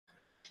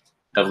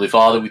Heavenly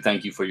Father, we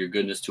thank you for your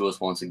goodness to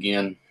us once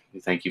again. We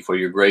thank you for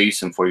your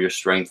grace and for your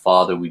strength,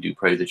 Father. We do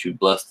pray that you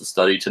bless the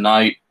study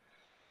tonight.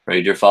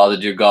 Pray, dear Father,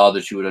 dear God,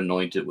 that you would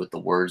anoint it with the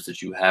words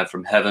that you have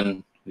from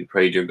heaven. We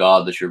pray, dear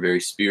God, that your very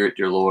Spirit,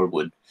 dear Lord,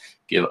 would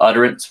give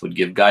utterance, would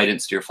give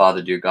guidance, dear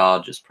Father, dear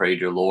God. Just pray,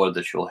 dear Lord,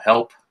 that you'll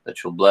help,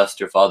 that you'll bless,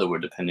 dear Father. We're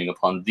depending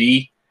upon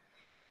thee.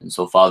 And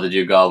so, Father,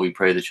 dear God, we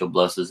pray that you'll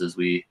bless us as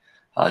we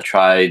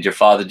try, dear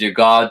Father, dear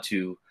God,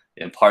 to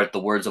impart the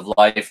words of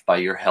life by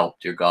your help,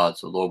 dear God.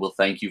 So, Lord, we'll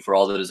thank you for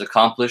all that is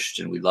accomplished,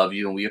 and we love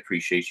you and we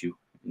appreciate you.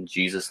 In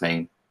Jesus'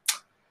 name,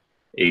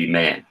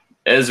 amen.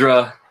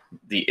 Ezra,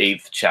 the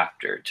 8th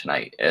chapter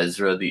tonight.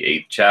 Ezra, the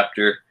 8th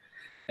chapter.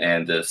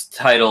 And this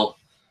title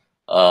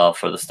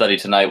for the study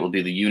tonight will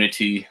be The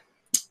Unity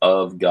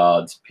of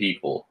God's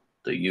People.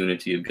 The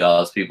Unity of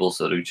God's People.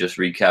 So to just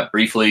recap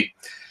briefly,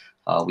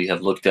 we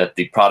have looked at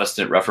the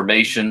Protestant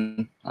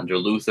Reformation under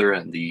Luther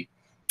and the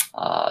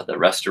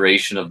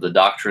restoration of the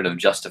doctrine of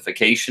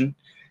justification.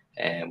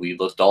 And we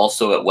looked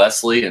also at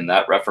Wesley and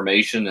that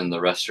Reformation and the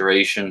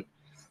restoration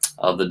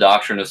of the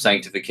doctrine of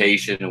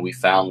sanctification. And we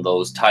found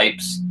those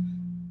types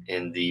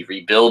in the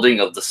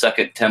rebuilding of the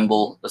second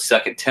temple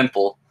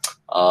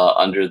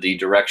under the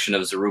direction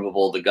of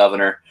Zerubbabel, the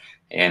governor,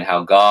 and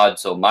how God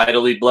so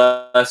mightily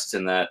blessed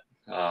in that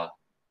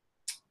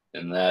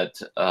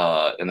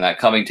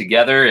coming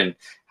together, and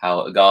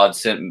how God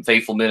sent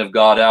faithful men of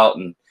God out,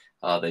 and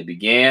they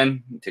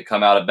began to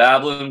come out of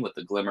Babylon with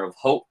the glimmer of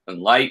hope and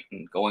light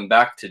and going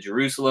back to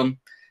Jerusalem.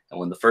 And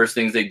one of the first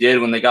things they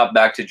did when they got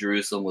back to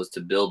Jerusalem was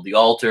to build the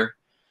altar.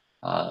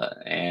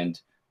 And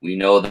we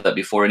know that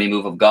before any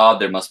move of God,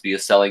 there must be a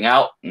selling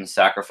out and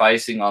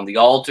sacrificing on the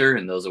altar.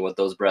 And those are what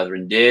those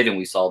brethren did. And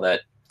we saw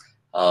that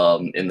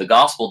in the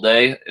gospel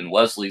day, in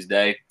Wesley's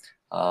day,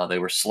 they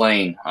were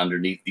slain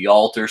underneath the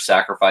altar,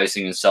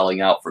 sacrificing and selling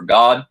out for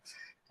God.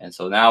 And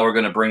so now we're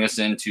going to bring us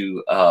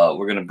into,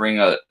 bring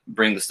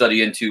the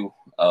study into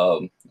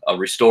a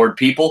restored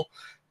people.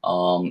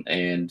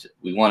 And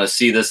we want to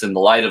see this in the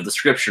light of the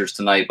scriptures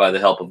tonight by the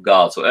help of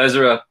God. So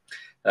Ezra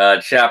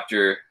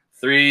chapter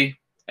 3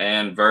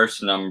 and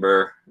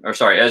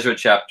Ezra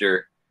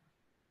chapter,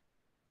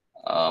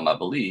 I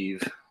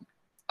believe,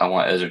 I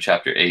want Ezra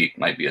chapter 8,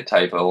 might be a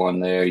typo on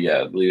there.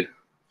 Yeah, I believe,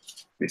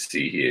 let me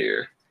see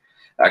here.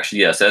 Actually,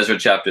 yes, Ezra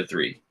chapter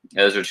 3.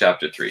 Ezra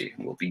chapter 3.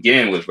 We'll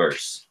begin with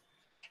verse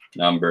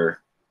number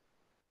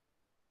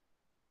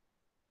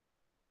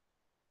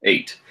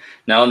 8.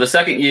 Now in the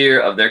second year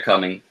of their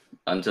coming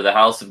unto the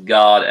house of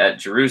God at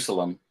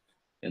Jerusalem,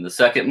 in the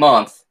second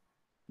month,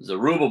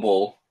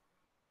 Zerubbabel,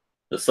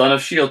 the son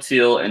of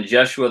Shealtiel, and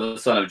Jeshua, the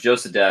son of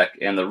Josadak,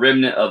 and the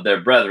remnant of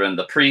their brethren,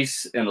 the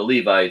priests and the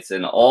Levites,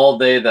 and all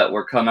they that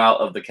were come out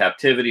of the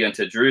captivity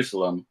unto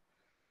Jerusalem,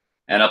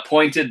 and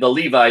appointed the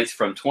Levites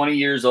from 20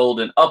 years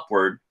old and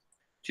upward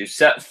to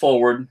set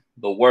forward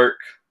the work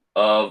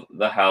of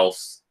the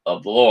house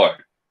of the Lord.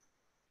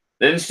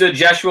 Then stood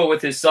Jeshua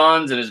with his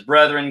sons and his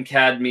brethren,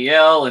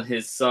 Kadmiel and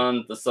his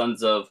son, the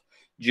sons of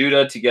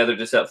Judah, together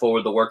to set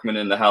forward the workmen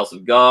in the house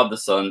of God, the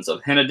sons of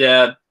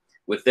Henadad,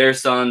 with their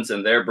sons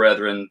and their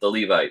brethren, the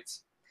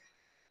Levites.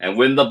 And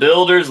when the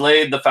builders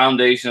laid the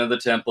foundation of the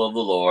temple of the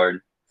Lord,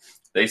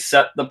 they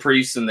set the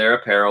priests in their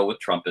apparel with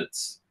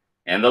trumpets,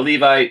 and the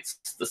Levites,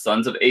 the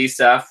sons of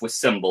Asaph, with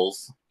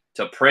cymbals,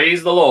 to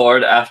praise the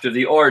Lord after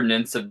the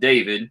ordinance of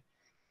David,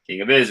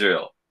 king of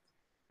Israel.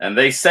 And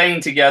they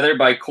sang together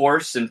by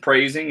course in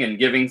praising and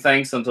giving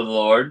thanks unto the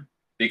Lord,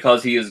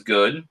 because he is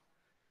good,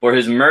 for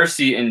his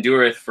mercy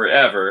endureth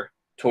forever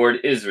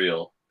toward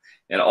Israel.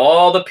 And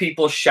all the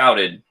people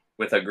shouted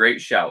with a great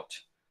shout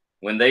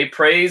when they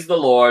praised the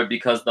Lord,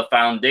 because the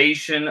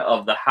foundation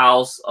of the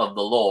house of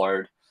the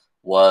Lord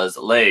was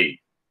laid.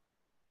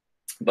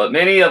 But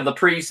many of the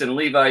priests and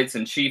Levites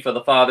and chief of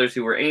the fathers,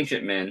 who were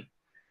ancient men,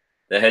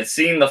 that had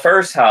seen the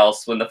first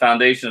house when the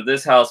foundation of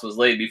this house was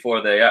laid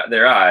before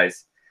their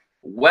eyes,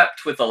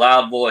 wept with a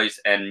loud voice,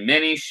 and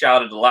many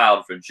shouted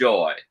aloud for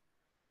joy,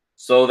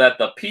 so that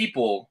the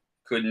people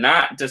could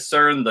not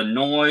discern the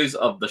noise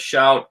of the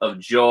shout of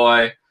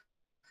joy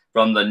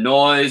from the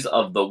noise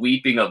of the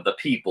weeping of the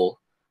people.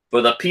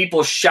 For the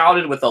people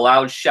shouted with a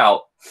loud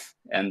shout,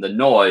 and the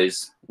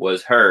noise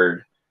was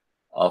heard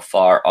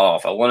afar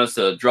off. I want us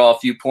to draw a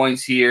few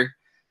points here.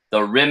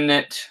 The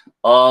remnant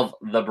of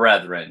the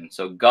brethren.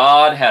 So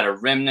God had a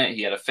remnant.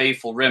 He had a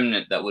faithful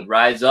remnant that would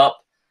rise up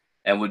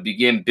and would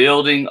begin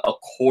building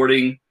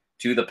according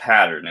to the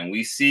pattern. And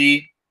we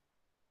see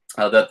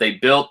that they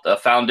built a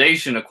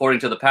foundation according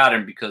to the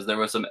pattern, because there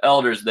were some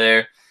elders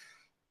there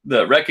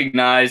that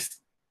recognized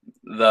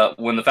that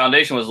when the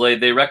foundation was laid,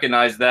 they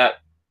recognized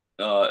that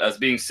as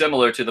being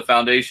similar to the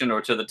foundation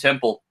or to the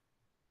temple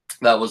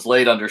that was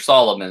laid under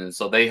Solomon. And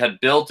so they had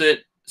built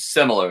it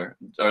similar,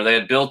 or they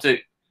had built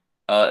it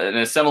in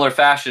a similar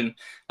fashion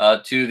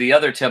to the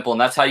other temple.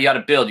 And that's how you got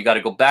to build. You got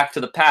to go back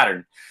to the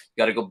pattern.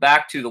 You got to go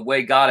back to the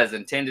way God has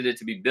intended it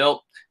to be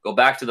built. Go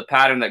back to the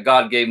pattern that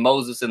God gave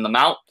Moses in the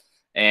mount.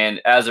 And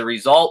as a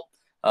result,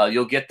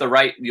 you'll get the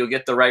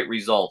right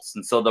results.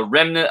 And so the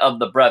remnant of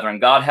the brethren,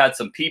 God had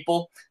some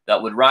people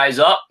that would rise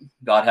up.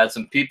 God had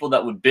some people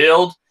that would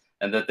build,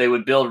 and that they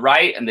would build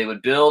right, and they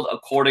would build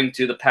according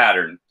to the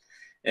pattern.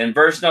 In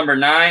verse number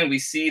 9, we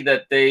see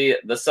that the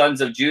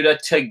sons of Judah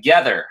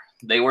together,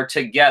 they were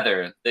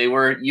together, they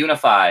were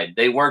unified,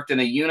 they worked in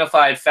a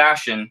unified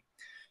fashion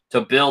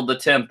to build the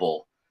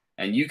temple.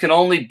 And you can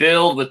only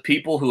build with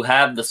people who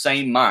have the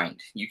same mind.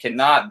 You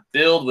cannot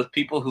build with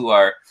people who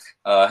are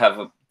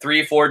have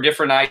 3 or 4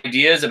 different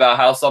ideas about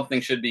how something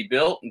should be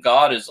built.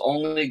 God is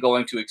only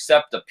going to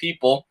accept the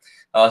people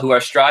who are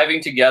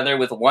striving together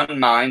with one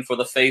mind for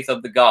the faith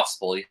of the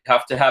gospel. You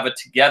have to have a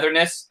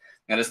togetherness,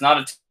 and it's not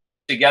a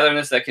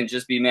togetherness that can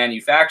just be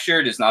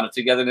manufactured. It's not a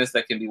togetherness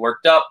that can be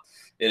worked up.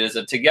 It is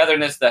a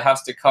togetherness that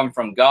has to come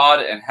from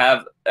God, and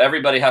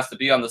everybody has to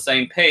be on the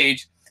same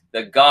page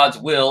that God's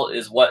will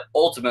is what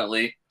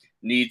ultimately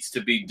needs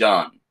to be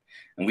done.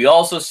 And we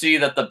also see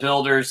that the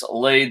builders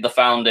laid the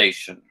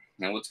foundation.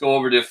 Now let's go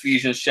over to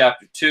Ephesians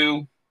chapter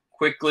 2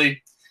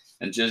 quickly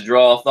and just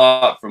draw a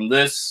thought from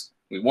this.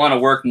 We want to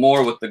work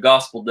more with the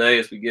gospel day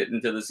as we get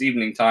into this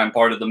evening time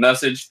part of the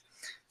message.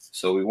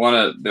 So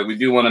we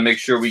do want to make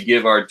sure we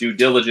give our due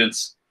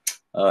diligence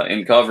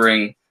in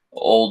covering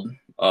Old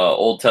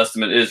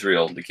Testament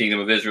Israel, the kingdom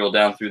of Israel,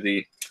 down through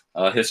the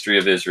history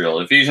of Israel.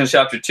 Ephesians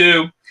chapter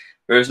 2,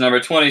 verse number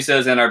 20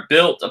 says, "And are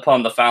built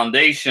upon the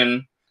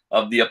foundation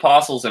of the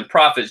apostles and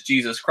prophets,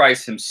 Jesus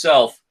Christ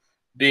himself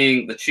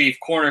being the chief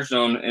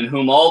cornerstone, in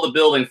whom all the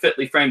building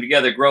fitly framed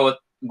together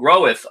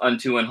groweth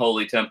unto an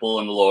holy temple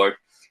in the Lord,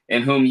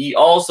 in whom ye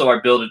also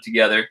are builded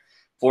together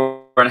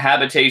for an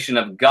habitation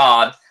of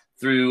God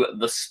through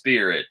the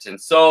Spirit." And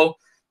so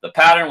the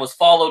pattern was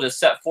followed as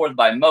set forth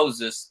by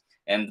Moses.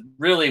 And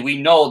really, we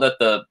know that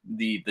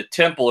the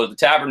temple or the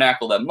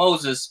tabernacle that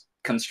Moses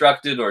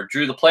constructed or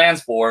drew the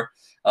plans for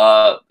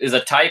is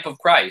a type of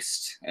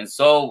Christ. And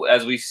so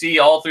as we see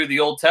all through the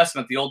Old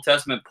Testament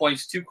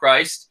points to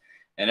Christ,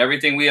 and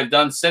everything we have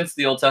done since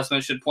the Old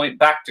Testament should point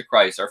back to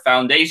Christ. Our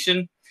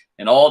foundation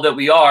and all that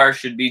we are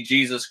should be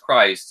Jesus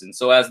Christ. And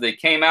so as they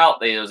came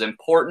out, it was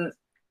important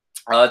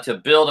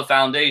to build a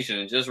foundation.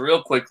 And just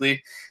real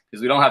quickly,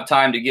 because we don't have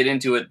time to get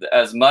into it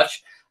as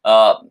much,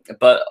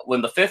 but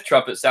when the 5th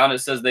trumpet sounded, it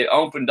says they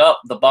opened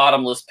up the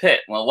bottomless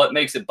pit. Well, what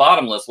makes it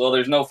bottomless? Well,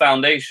 there's no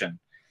foundation.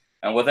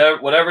 And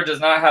whatever does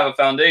not have a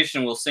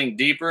foundation will sink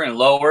deeper and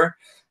lower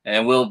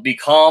and will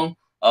become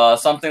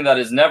something that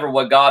is never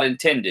what God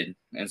intended.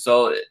 And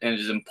so it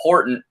is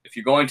important, if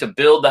you're going to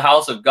build the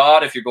house of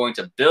God, if you're going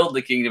to build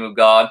the kingdom of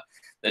God,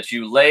 that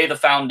you lay the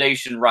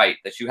foundation right,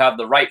 that you have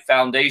the right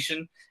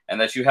foundation, and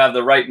that you have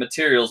the right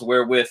materials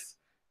wherewith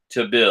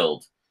to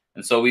build.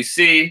 And so we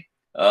see,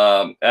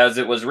 as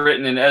it was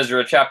written in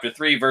Ezra chapter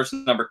 3, verse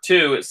number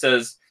 2, it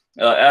says,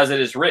 as it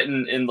is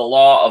written in the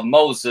law of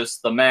Moses,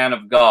 the man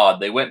of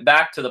God. They went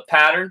back to the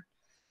pattern,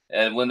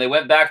 and when they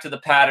went back to the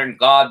pattern,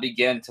 God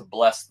began to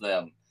bless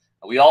them.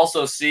 We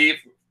also see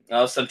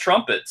some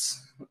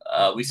trumpets.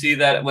 We see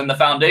that when the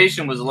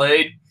foundation was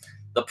laid,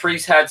 the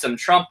priests had some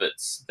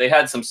trumpets. They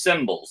had some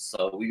cymbals.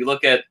 So we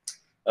look at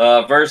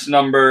verse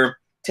number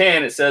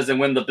 10. It says, "And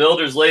when the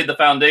builders laid the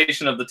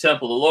foundation of the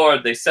temple of the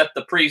Lord, they set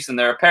the priests in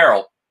their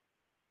apparel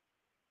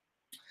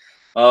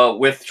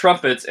with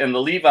trumpets, and the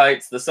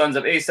Levites, the sons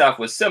of Asaph,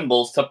 with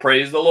cymbals to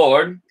praise the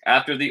Lord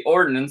after the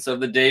ordinance of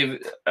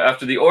David,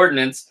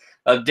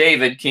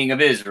 king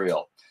of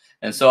Israel."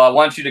 And so I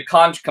want you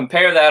to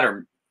compare that,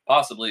 or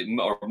possibly,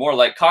 or more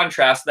like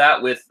contrast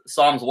that with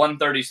Psalms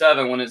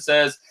 137, when it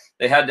says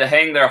they had to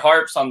hang their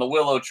harps on the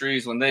willow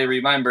trees when they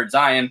remembered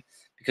Zion,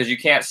 because you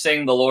can't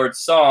sing the Lord's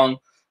song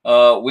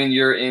when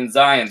you're in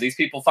Zion. These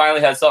people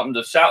finally had something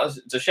to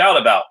shout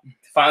about.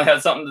 Finally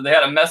had something. They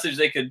had a message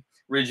they could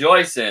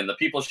rejoice in. The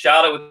people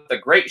shouted with a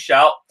great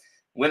shout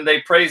when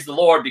they praised the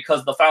Lord,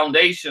 because the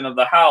foundation of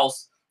the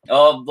house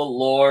of the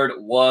Lord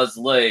was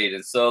laid.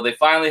 And so they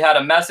finally had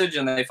a message,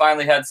 and they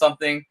finally had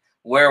something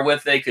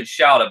wherewith they could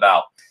shout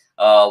about.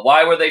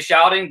 Why were they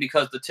shouting?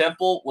 Because the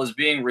temple was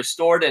being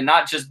restored, and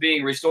not just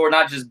being restored,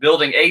 not just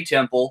building a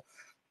temple,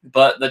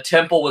 but the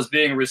temple was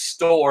being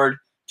restored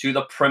to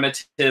the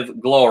primitive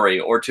glory,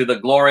 or to the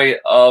glory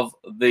of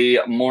the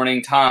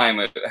morning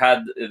time.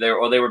 They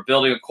were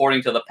building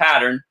according to the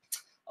pattern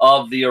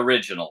of the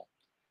original.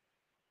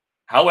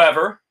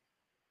 However,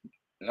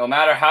 no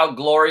matter how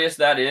glorious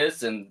that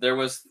is, and there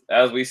was,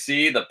 as we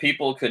see, the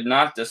people could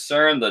not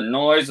discern the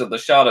noise of the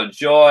shout of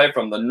joy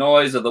from the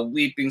noise of the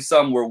weeping.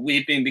 Some were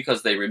weeping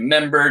because they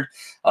remembered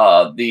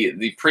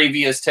the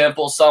previous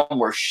temple. Some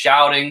were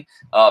shouting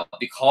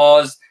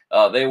because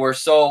they were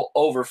so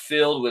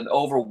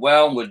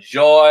overwhelmed with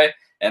joy.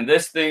 And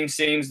this thing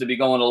seems to be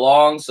going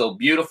along so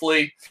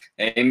beautifully.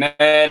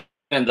 Amen.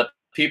 And the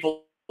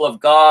people of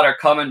God are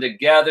coming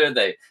together.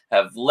 They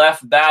have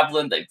left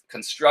Babylon. They've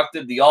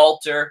constructed the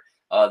altar.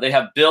 They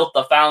have built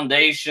the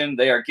foundation.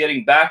 They are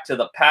getting back to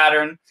the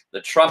pattern.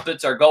 The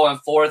trumpets are going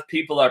forth.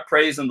 People are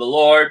praising the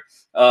Lord.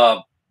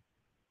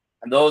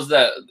 Those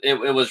that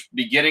it was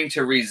beginning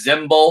to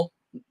resemble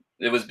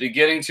It was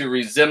beginning to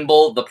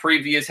resemble the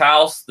previous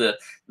house,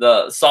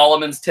 the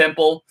Solomon's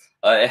temple.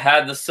 It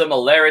had the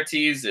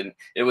similarities, and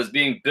it was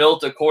being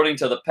built according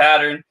to the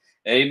pattern.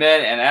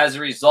 Amen. And as a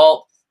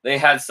result, they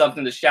had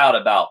something to shout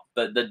about.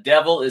 But the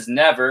devil is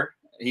never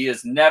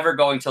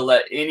going to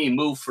let any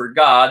move for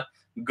God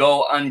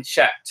go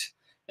unchecked.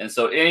 And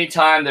so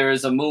anytime there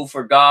is a move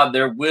for God,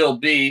 there will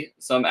be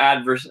some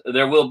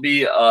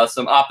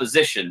some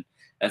opposition.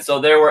 And so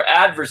there were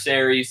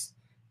adversaries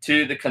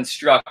to the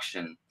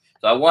construction.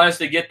 So I want us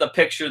to get the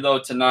picture, though,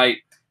 tonight,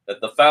 that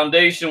the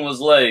foundation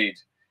was laid,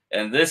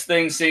 and this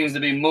thing seems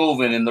to be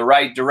moving in the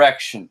right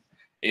direction.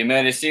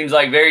 Amen. It seems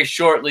like very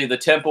shortly the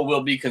temple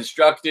will be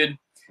constructed.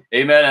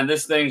 Amen. And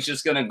this thing's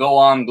just going to go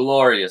on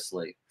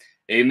gloriously.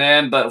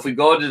 Amen. But if we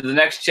go to the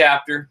next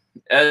chapter,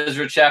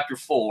 Ezra chapter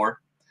 4,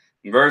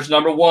 verse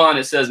number 1,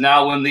 it says,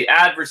 "Now when the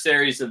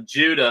adversaries of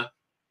Judah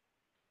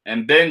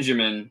and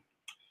Benjamin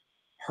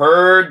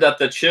heard that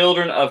the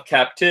children of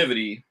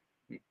captivity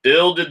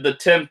builded the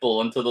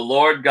temple unto the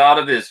Lord God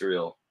of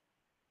Israel,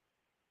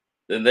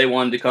 then they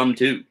wanted to come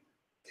too.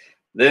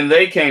 Then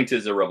they came to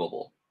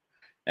Zerubbabel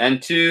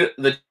and to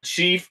the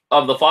chief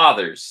of the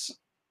fathers,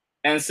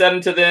 and said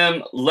unto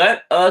them,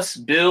 Let us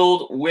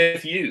build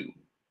with you,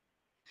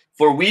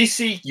 for we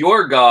seek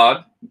your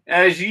God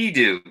as ye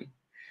do,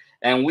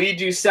 and we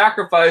do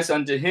sacrifice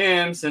unto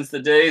him since the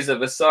days of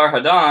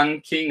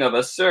Esarhaddon, king of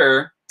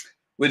Assur,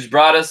 which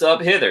brought us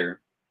up hither."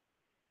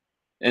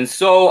 And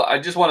so I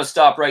just want to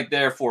stop right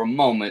there for a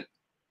moment.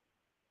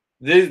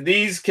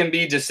 These can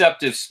be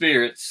deceptive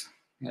spirits.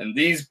 And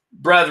these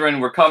brethren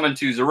were coming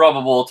to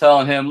Zerubbabel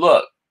telling him,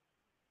 look,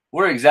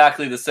 we're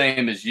exactly the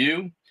same as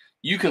you.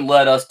 You can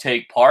let us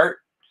take part.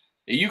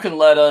 You can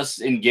let us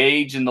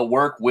engage in the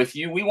work with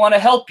you. We want to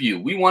help you.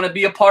 We want to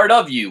be a part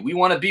of you. We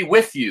want to be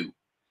with you.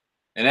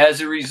 And as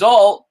a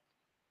result,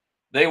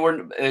 they're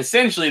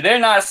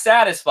not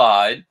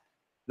satisfied.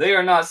 They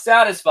are not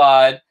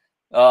satisfied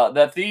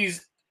that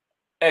these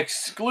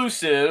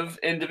exclusive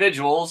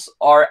individuals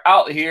are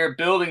out here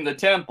building the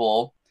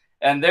temple,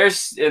 and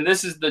this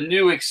is the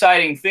new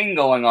exciting thing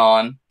going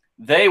on.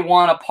 They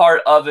want a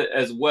part of it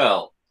as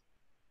well.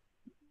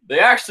 They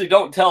actually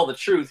don't tell the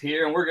truth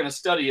here, and we're going to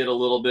study it a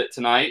little bit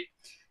tonight.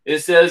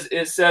 It says,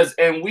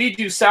 "And we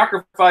do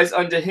sacrifice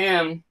unto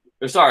him,"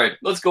 or sorry,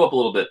 let's go up a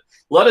little bit.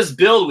 "Let us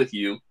build with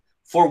you,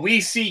 for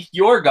we seek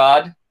your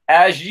God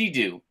as ye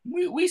do."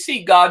 We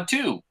seek God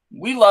too.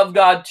 We love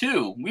God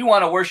too. We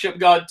want to worship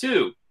God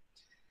too.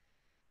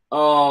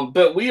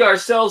 But we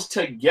ourselves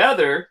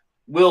together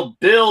will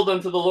build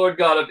unto the Lord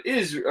God of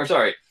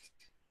Israel,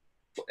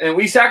 and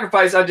we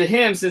sacrifice unto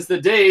him since the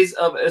days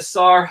of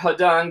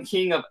Esarhaddon,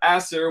 king of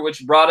Assur,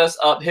 which brought us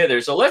up hither.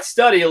 So let's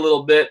study a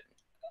little bit.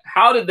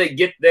 How did they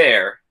get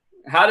there?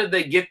 How did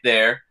they get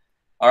there?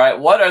 All right,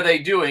 what are they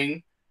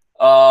doing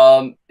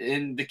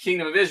in the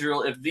kingdom of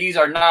Israel if these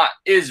are not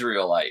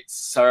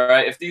Israelites? All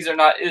right, if these are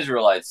not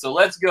Israelites. So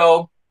let's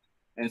go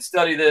and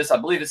study this. I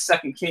believe it's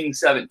 2 Kings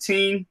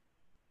 17.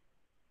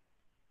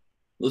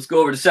 Let's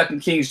go over to 2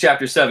 Kings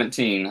chapter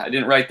 17. I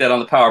didn't write that on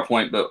the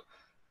PowerPoint, but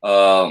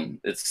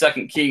it's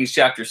 2 Kings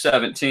chapter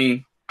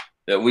 17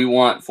 that we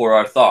want for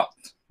our thought,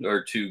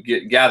 or to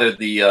get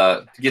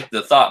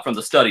the thought from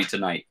the study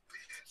tonight.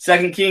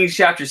 2 Kings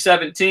chapter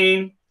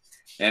 17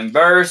 and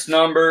verse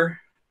number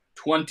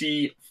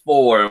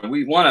 24.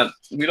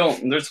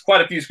 There's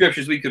quite a few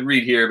scriptures we could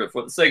read here, but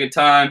for the sake of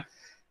time,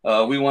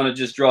 we want to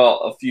just draw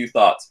a few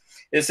thoughts.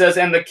 It says,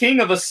 "And the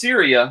king of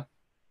Assyria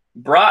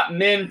brought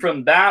men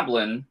from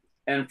Babylon,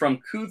 and from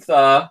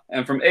Cutha,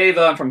 and from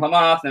Ava, and from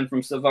Hamath, and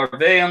from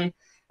Sepharvaim,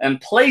 and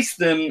placed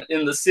them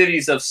in the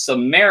cities of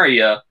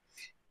Samaria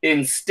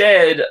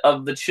instead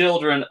of the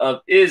children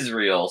of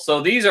Israel."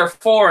 So these are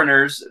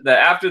foreigners that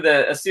after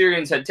the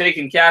Assyrians had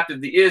taken captive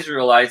the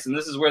Israelites, and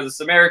this is where the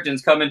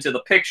Samaritans come into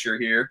the picture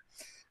here.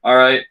 All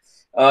right.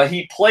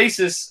 He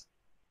places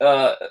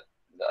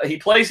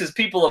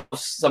people of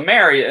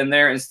Samaria in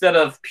there instead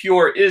of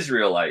pure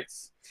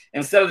Israelites,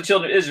 instead of the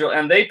children of Israel,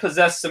 and they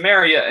possessed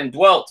Samaria and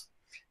dwelt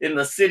in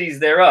the cities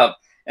thereof.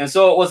 And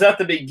so it was at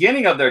the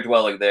beginning of their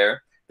dwelling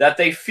there that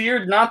they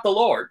feared not the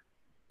Lord.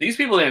 These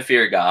people didn't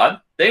fear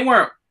God. They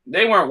weren't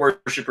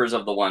worshipers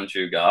of the one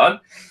true God.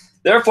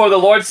 Therefore the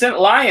Lord sent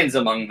lions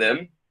among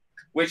them,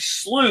 which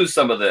slew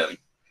some of them.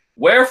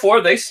 Wherefore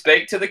they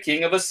spake to the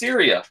king of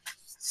Assyria,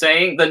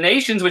 saying, The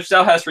nations which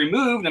thou hast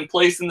removed and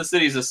placed in the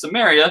cities of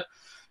Samaria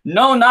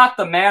know not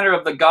the manner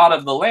of the God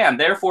of the land.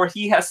 Therefore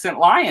he has sent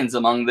lions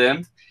among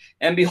them,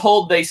 and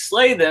behold, they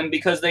slay them,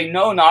 because they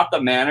know not the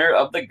manner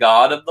of the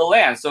God of the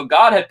land. So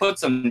God had put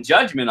some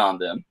judgment on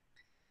them.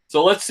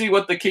 So let's see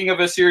what the king of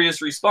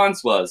Assyria's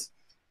response was.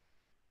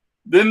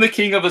 "Then the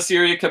king of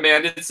Assyria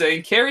commanded,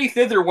 saying, Carry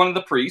thither one of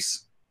the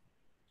priests,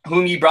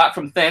 whom ye brought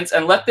from thence,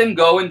 and let them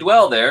go and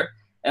dwell there,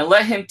 and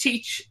let him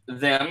teach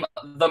them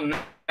the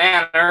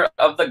manner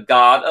of the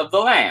God of the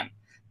land.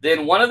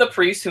 Then one of the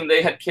priests whom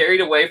they had carried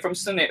away from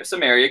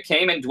Samaria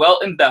came and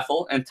dwelt in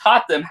Bethel, and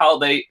taught them how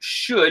they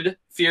should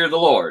fear the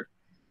Lord.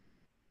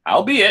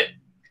 Howbeit,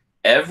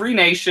 every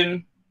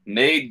nation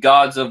made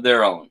gods of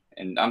their own."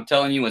 And I'm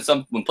telling you,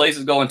 when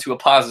places go into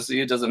apostasy,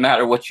 it doesn't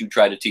matter what you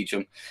try to teach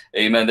them.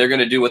 Amen. They're going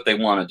to do what they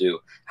want to do.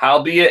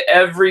 Howbeit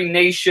every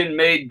nation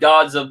made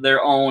gods of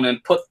their own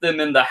and put them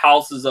in the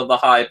houses of the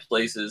high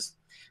places,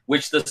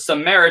 which the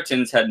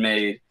Samaritans had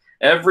made,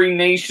 every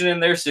nation in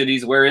their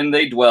cities wherein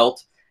they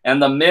dwelt.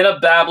 And the men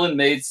of Babylon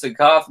made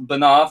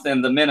Succoth-Benoth,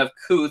 and the men of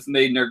Cuth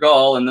made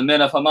Nergal, and the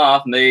men of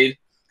Hamath made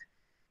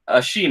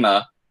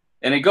Ashima.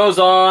 And it goes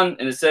on,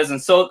 and it says,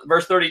 and so,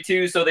 verse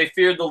 32, so they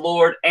feared the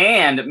Lord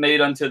and made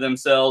unto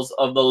themselves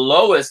of the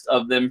lowest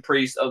of them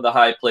priests of the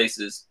high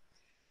places,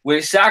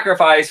 which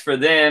sacrificed for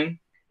them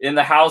in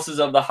the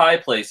houses of the high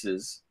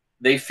places.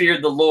 They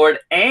feared the Lord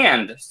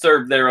and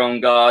served their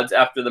own gods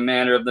after the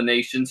manner of the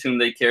nations whom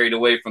they carried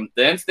away from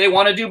thence. They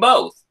want to do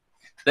both.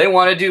 They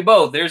want to do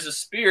both. There's a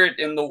spirit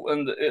in the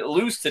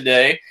loose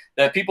today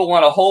that people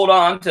want to hold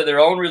on to their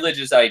own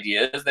religious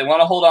ideas. They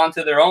want to hold on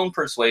to their own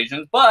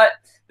persuasions, but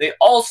they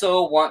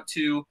also want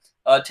to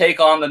take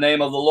on the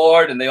name of the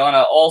Lord, and they want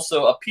to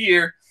also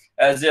appear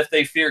as if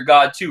they fear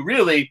God too.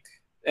 Really,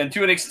 and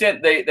to an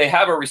extent, they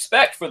have a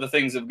respect for the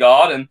things of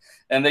God,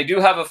 and they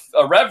do have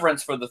a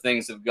reverence for the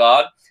things of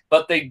God,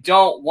 but they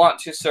don't want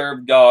to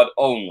serve God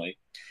only.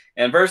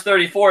 And verse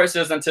 34, it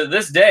says, unto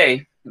this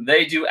day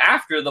they do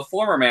after the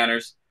former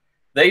manners.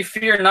 They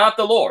fear not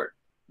the Lord,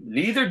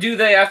 neither do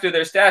they after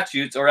their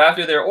statutes, or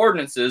after their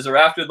ordinances, or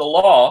after the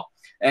law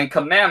and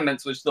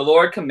commandments which the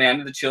Lord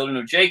commanded the children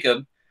of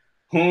Jacob,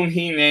 whom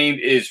he named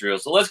Israel.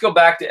 So let's go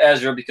back to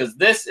Ezra, because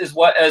this is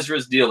what Ezra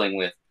is dealing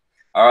with.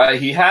 All right,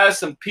 he has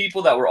some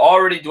people that were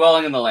already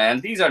dwelling in the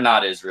land. These are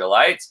not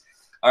Israelites.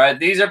 All right,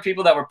 these are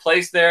people that were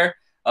placed there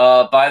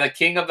by the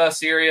king of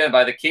Assyria and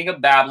by the king of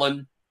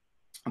Babylon,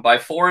 by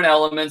foreign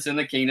elements in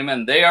the kingdom,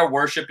 and they are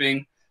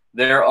worshiping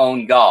their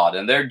own God,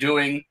 and they're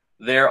doing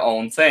their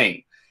own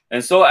thing.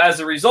 And so as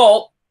a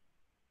result,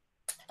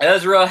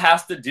 Ezra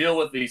has to deal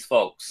with these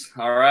folks,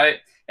 all right?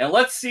 And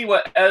let's see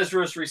what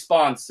Ezra's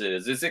response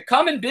is. Is it,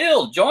 come and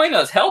build, join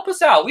us, help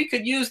us out. We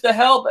could use the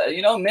help,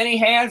 many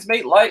hands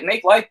make light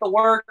the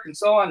work, and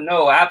so on.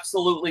 No,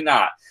 absolutely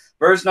not.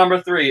 Verse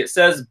number 3, it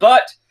says,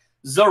 but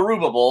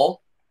Zerubbabel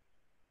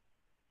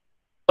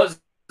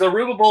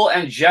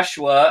and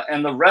Jeshua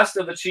and the rest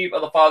of the chief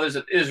of the fathers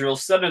of Israel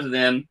said unto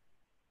them,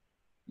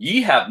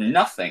 ye have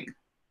nothing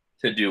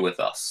to do with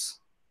us.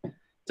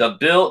 To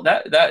build,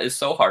 that is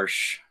so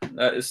harsh.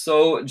 That is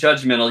so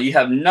judgmental. Ye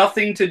have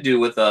nothing to do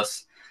with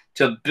us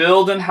to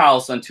build an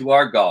house unto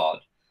our God.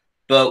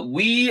 But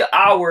we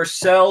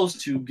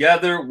ourselves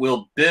together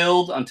will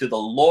build unto the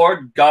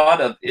Lord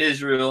God of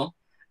Israel,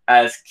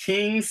 as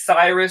King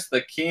Cyrus,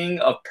 the king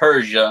of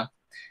Persia,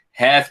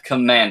 hath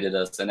commanded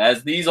us. And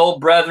as these old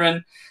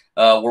brethren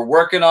were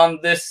working on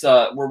this,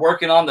 we're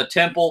working on the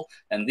temple,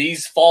 and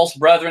these false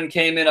brethren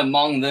came in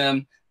among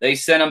them, they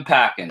sent them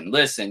packing.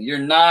 Listen, you're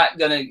not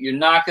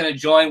gonna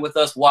join with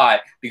us. Why?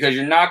 Because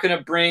you're not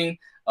gonna bring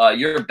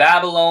your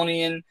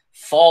Babylonian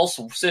false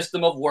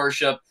system of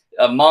worship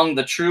among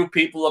the true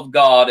people of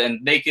God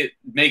and make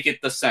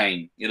it the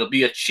same. It'll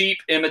be a cheap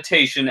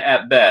imitation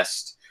at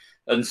best.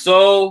 And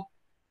so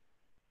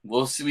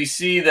we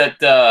see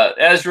that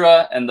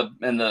Ezra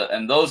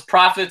and those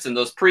prophets and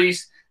those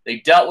priests, they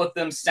dealt with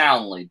them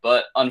soundly,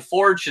 but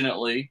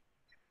unfortunately,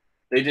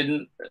 they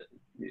didn't.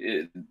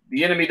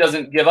 The enemy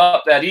doesn't give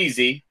up that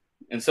easy.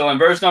 And so in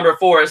verse number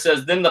 4, it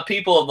says, then the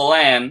people of the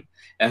land,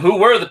 and who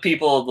were the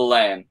people of the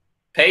land?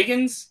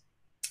 Pagans?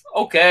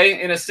 Okay,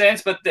 in a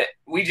sense, but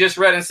we just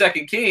read in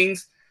 2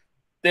 Kings,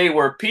 they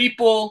were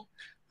people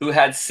who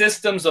had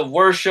systems of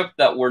worship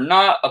that were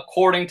not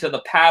according to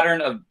the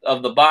pattern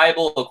of the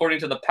Bible, according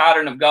to the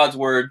pattern of God's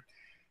word,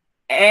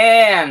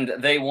 and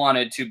they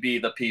wanted to be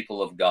the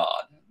people of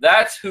God.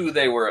 That's who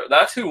they were.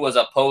 That's who was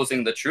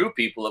opposing the true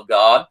people of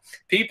God,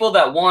 people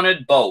that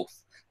wanted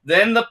both.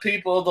 Then the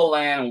people of the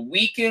land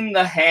weakened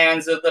the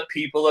hands of the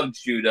people of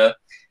Judah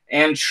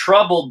and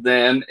troubled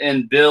them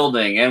in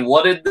building. And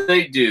what did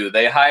they do?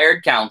 They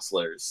hired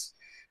counselors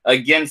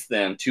against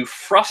them to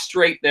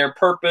frustrate their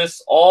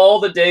purpose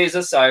all the days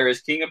of Cyrus,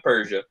 king of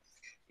Persia,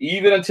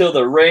 even until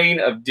the reign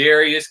of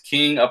Darius,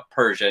 king of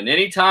Persia. And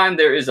anytime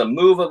there is a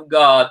move of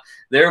God,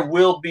 there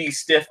will be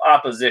stiff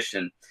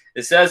opposition.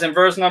 It says in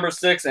verse number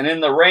 6, and in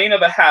the reign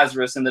of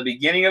Ahasuerus, in the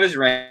beginning of his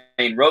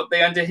reign, wrote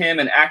they unto him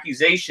an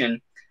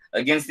accusation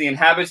against the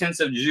inhabitants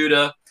of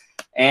Judah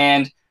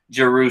and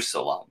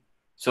Jerusalem.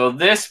 So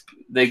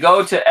they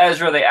go to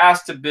Ezra, they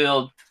ask to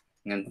build,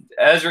 and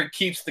Ezra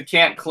keeps the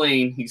camp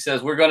clean. He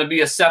says, we're going to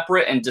be a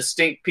separate and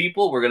distinct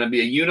people. We're going to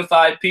be a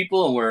unified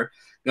people, and we're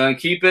going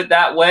to keep it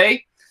that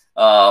way.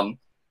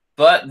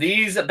 But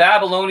these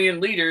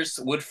Babylonian leaders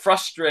would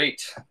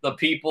frustrate the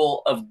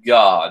people of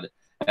God,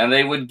 and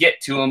they would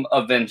get to them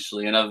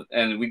eventually.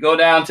 And we go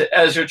down to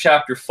Ezra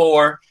chapter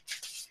 4,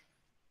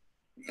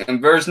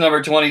 in verse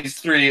number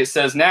 23, it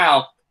says,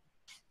 now,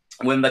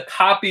 when the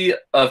copy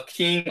of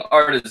King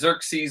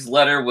Artaxerxes'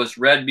 letter was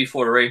read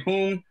before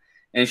Rehum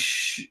and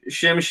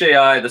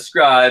Shimshai the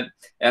scribe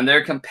and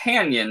their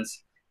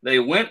companions, they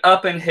went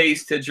up in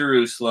haste to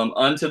Jerusalem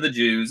unto the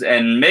Jews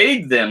and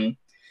made them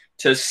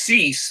to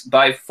cease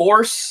by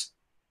force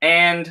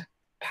and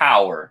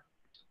power.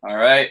 All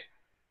right.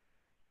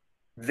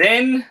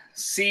 Then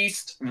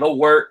ceased the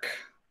work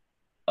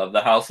of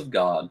the house of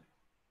God,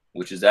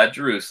 which is at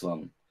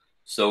Jerusalem.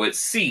 So it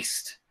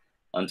ceased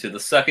unto the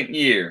second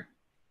year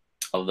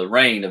of the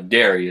reign of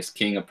Darius,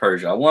 king of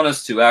Persia. I want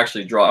us to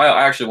actually draw,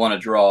 I actually want to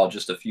draw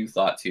just a few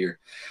thoughts here.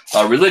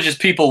 Religious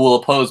people will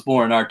oppose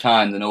more in our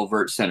time than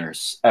overt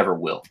sinners ever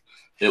will.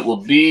 It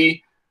will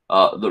be,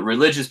 the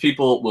religious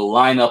people will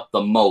line up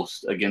the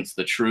most against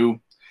the true.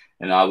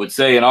 And I would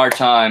say in our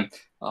time,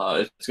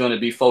 it's going to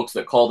be folks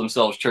that call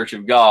themselves Church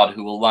of God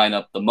who will line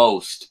up the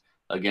most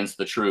against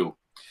the true.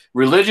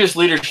 Religious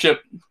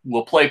leadership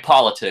will play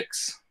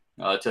politics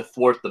to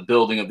thwart the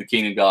building of the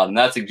kingdom of God, and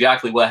that's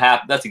exactly what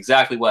happened. That's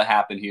exactly what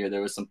happened here.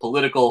 There was some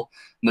political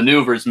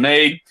maneuvers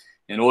made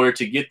in order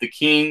to get the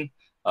king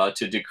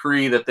to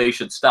decree that they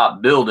should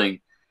stop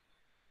building.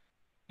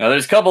 Now,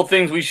 there's a couple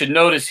things we should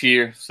notice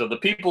here. So the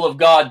people of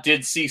God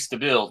did cease to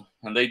build,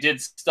 and they did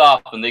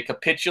stop, and they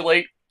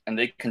capitulate, and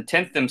they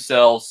content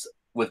themselves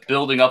with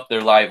building up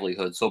their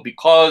livelihood. So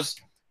because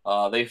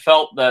they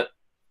felt that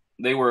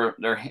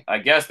I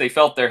guess they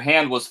felt their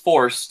hand was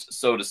forced,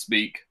 so to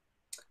speak.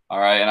 All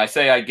right, and I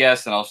say I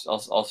guess, and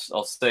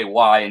I'll say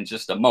why in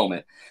just a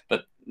moment.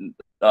 But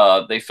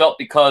they felt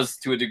because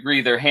to a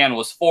degree their hand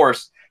was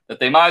forced that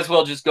they might as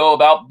well just go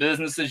about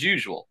business as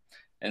usual.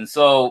 And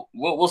so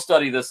we'll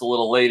study this a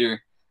little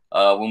later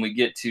when we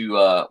get to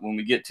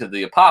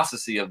the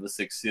apostasy of the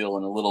sixth seal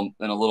in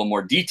a little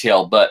more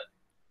detail. But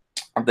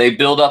they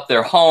build up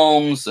their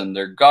homes and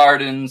their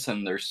gardens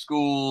and their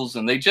schools,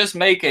 and they just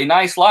make a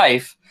nice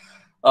life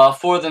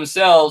for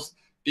themselves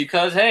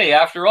because, hey,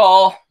 after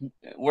all,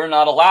 we're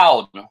not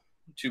allowed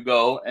to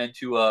go and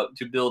to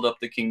build up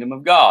the kingdom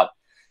of God.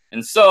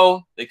 And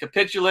so they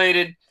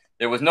capitulated.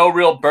 There was no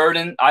real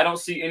burden. I don't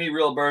see any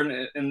real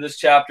burden in this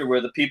chapter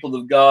where the people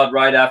of God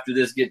right after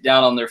this get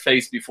down on their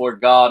face before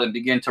God and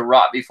begin to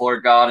rot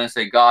before God and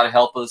say, God,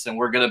 help us, and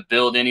we're going to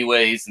build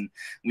anyways, and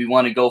we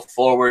want to go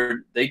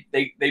forward. They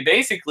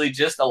basically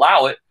just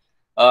allow it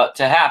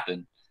to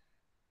happen.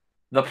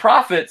 The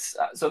prophets,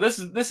 so this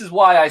is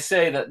why I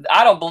say that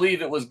I don't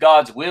believe it was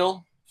God's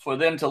will for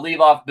them to leave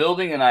off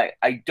building, and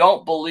I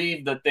don't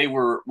believe that they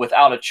were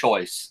without a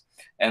choice.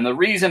 And the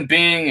reason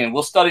being, and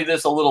we'll study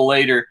this a little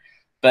later,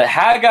 but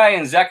Haggai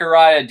and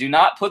Zechariah does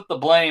not put the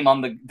blame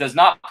on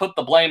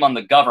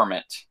the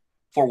government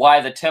for why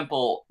the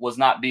temple was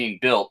not being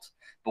built.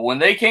 But when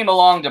they came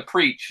along to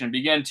preach and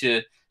begin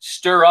to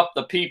stir up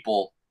the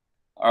people,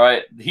 all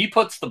right, he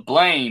puts the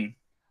blame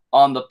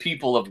on the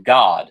people of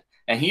God.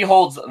 And he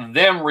holds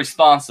them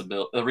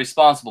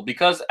responsible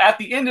because at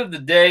the end of the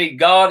day,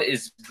 God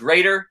is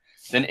greater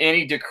than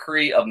any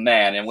decree of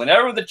man. And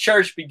whenever the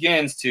church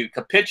begins to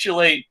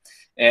capitulate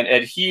and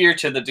adhere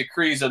to the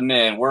decrees of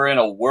men, we're in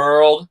a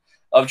world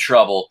of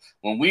trouble.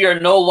 When we are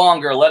no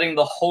longer letting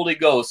the Holy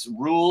Ghost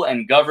rule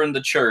and govern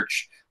the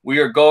church, we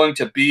are going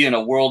to be in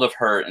a world of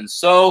hurt. And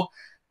so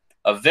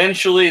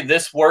eventually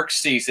this work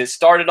ceased. It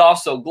started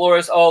off so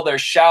glorious. Oh, they're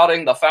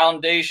shouting. The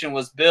foundation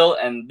was built,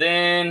 and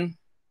then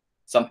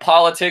some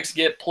politics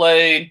get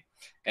played,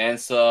 and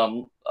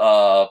some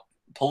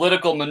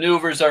political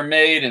maneuvers are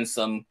made, and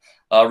some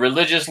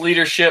religious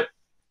leadership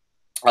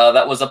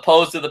that was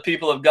opposed to the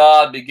people of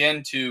God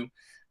begin to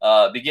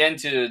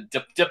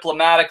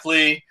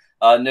diplomatically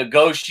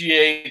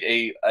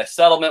negotiate a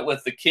settlement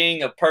with the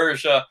king of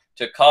Persia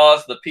to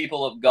cause the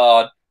people of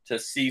God to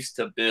cease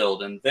to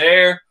build. And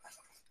there,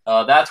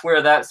 that's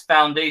where that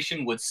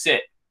foundation would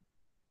sit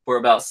for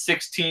about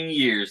 16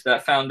 years.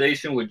 That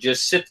foundation would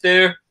just sit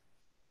there,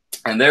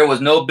 and there was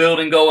no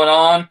building going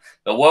on.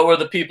 But what were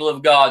the people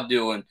of God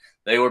doing?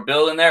 They were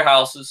building their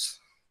houses.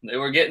 They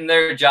were getting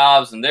their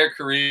jobs and their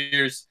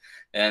careers,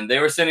 and they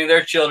were sending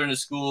their children to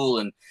school,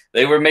 and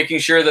they were making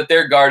sure that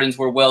their gardens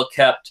were well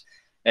kept.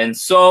 And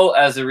so,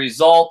 as a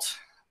result,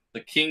 the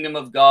kingdom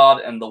of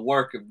God and the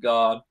work of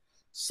God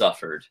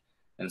suffered.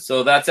 And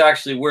so that's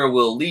actually where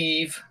we'll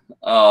leave.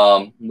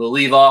 We'll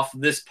leave off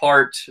this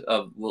part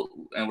and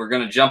we're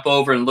going to jump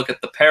over and look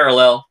at the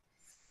parallel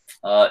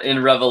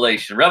in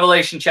Revelation.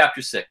 Revelation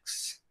chapter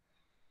 6.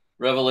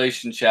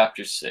 Revelation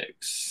chapter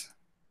 6.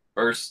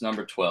 Verse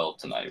number 12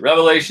 tonight.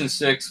 Revelation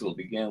 6, we'll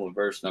begin with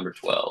verse number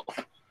 12.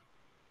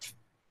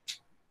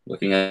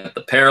 Looking at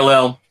the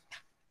parallel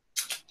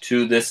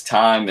to this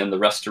time in the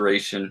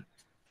restoration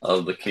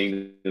of the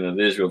kingdom of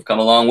Israel. We've come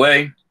a long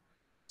way.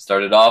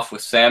 Started off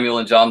with Samuel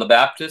and John the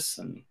Baptist,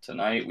 and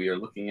tonight we are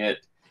looking at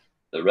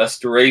the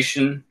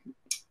restoration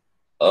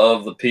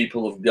of the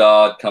people of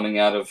God coming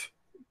out of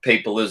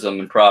papalism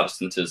and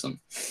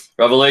Protestantism.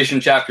 Revelation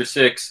chapter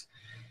 6,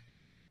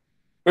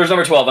 verse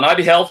number 12. And I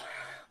beheld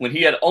when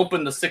he had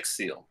opened the sixth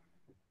seal,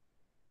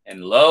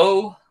 and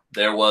lo,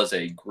 there was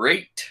a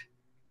great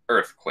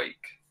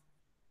earthquake,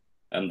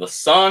 and the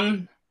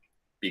sun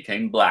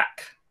became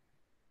black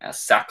as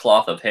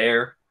sackcloth of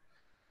hair,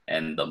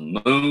 and the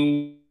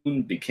moon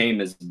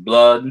became as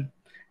blood,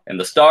 and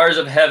the stars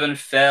of heaven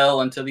fell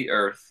unto the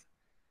earth,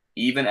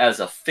 even as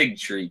a fig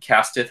tree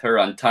casteth her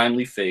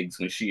untimely figs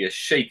when she is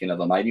shaken of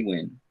a mighty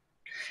wind.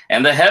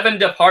 And the heaven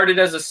departed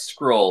as a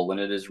scroll when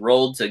it is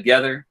rolled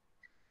together,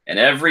 and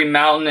every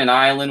mountain and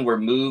island were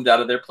moved out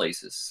of their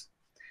places.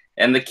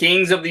 And the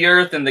kings of the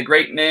earth, and the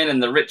great men,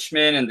 and the rich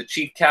men, and the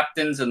chief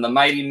captains, and the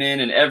mighty men,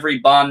 and every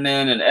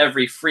bondman, and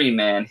every free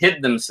man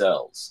hid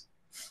themselves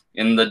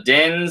in the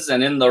dens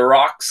and in the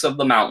rocks of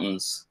the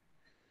mountains,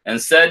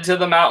 and said to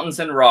the mountains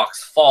and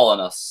rocks, fall on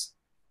us,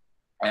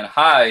 and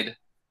hide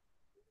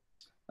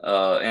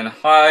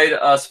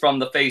us from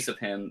the face of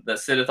him that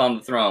sitteth on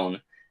the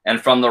throne,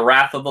 and from the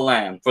wrath of the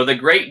Lamb. For the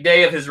great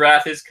day of his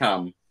wrath is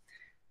come,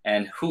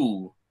 and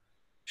who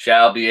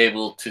shall be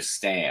able to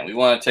stand? We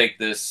want to take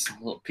this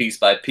piece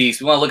by piece.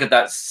 We want to look at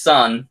that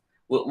sun.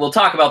 We'll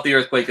talk about the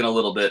earthquake in a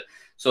little bit.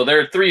 So there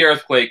are 3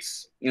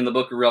 earthquakes in the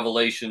book of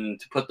Revelation.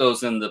 To put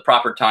those in the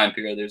proper time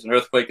period, there's an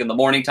earthquake in the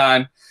morning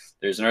time,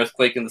 there's an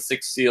earthquake in the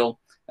 6th seal,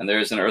 and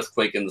there's an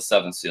earthquake in the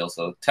 7th seal.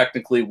 So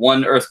technically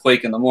 1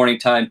 earthquake in the morning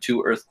time,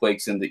 2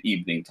 earthquakes in the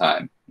evening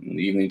time. And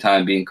the evening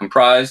time being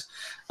comprised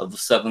of the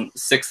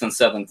 6th and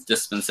 7th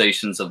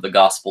dispensations of the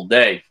gospel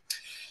day.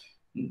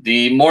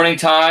 The morning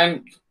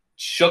time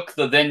shook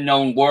the then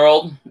known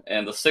world,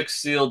 and the 6th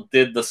seal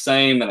did the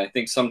same. And I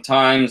think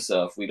sometimes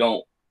if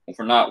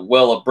we're not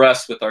well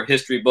abreast with our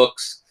history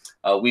books,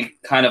 we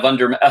kind of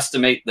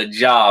underestimate the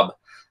job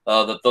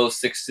that those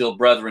 6th seal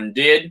brethren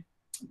did.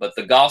 But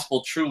the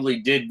gospel truly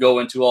did go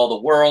into all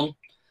the world.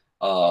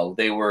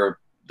 The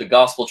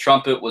gospel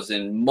trumpet was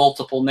in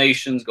multiple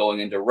nations, going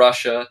into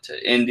Russia,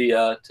 to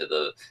India,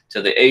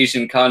 to the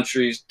Asian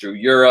countries, through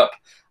Europe,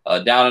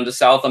 down into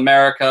South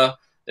America.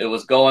 It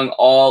was going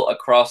all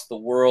across the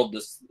world.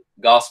 This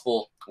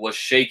gospel was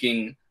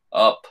shaking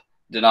up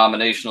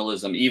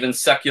denominationalism. Even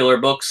secular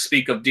books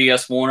speak of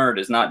D.S. Warner. It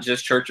is not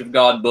just Church of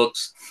God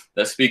books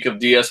that speak of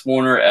D.S.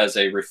 Warner as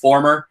a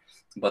reformer,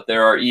 but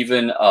there are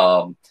even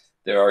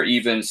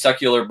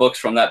secular books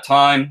from that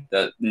time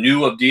that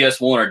knew of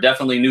D.S. Warner,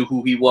 definitely knew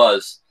who he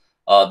was.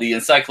 The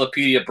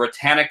Encyclopedia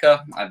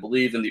Britannica, I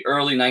believe in the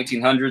early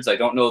 1900s, I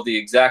don't know the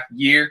exact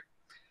year,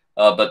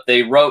 but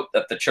they wrote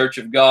that the Church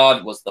of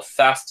God was the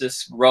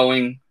fastest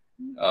growing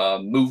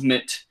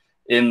movement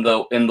in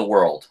the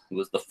world. It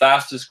was the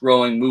fastest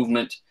growing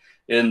movement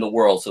in the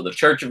world. So the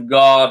Church of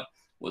God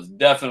was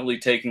definitely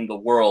taking the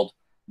world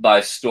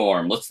by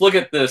storm. Let's look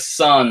at this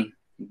sun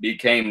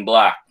became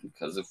black,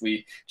 because if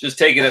we just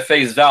take it at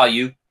face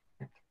value,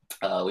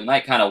 we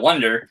might kind of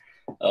wonder,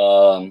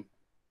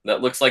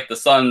 that looks like the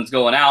sun's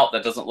going out.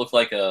 That doesn't look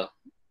like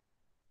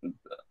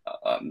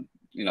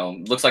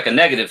looks like a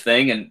negative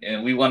thing,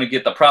 and we want to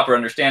get the proper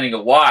understanding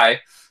of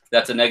why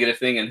that's a negative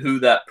thing and who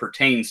that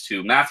pertains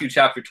to. Matthew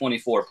chapter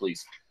 24,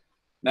 please.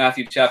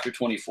 Matthew chapter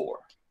 24.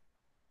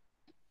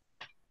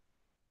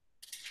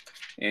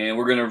 And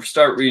we're going to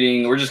start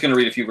reading. We're just going to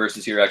read a few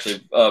verses here,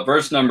 actually.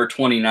 Verse number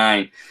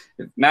 29.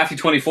 Matthew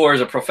 24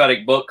 is a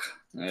prophetic book,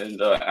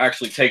 and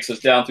actually takes us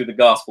down through the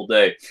gospel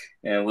day.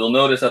 And we'll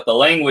notice that the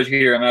language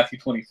here in Matthew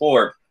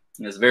 24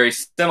 is very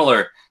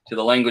similar to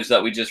the language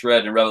that we just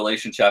read in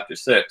Revelation chapter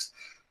 6.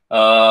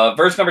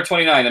 Verse number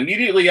 29,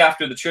 immediately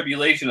after the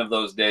tribulation of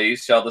those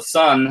days shall the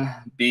sun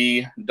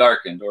be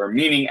darkened, or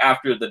meaning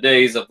after the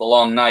days of the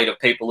long night of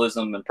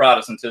papalism and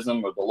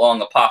Protestantism, or the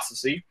long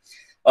apostasy.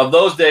 Of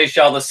those days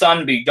shall the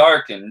sun be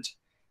darkened,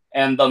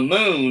 and the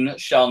moon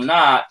shall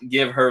not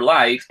give her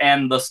light,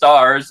 and the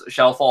stars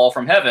shall fall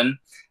from heaven,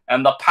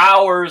 and the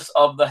powers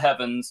of the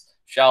heavens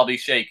shall be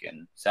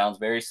shaken. Sounds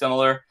very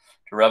similar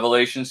to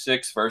Revelation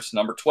 6, verse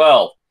number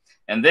 12.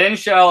 And then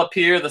shall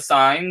appear the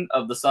sign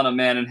of the Son of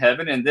Man in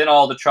heaven, and then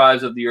all the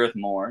tribes of the earth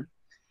mourn.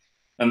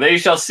 And they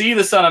shall see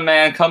the Son of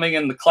Man coming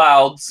in the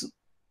clouds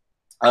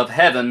of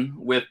heaven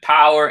with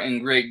power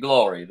and great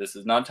glory. This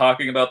is not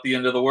talking about the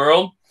end of the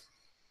world.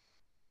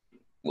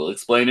 We'll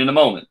explain in a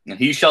moment. And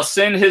he shall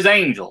send his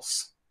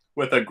angels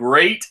with a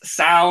great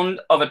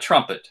sound of a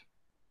trumpet,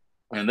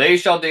 and they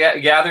shall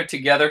gather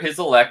together his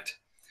elect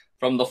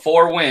from the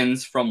 4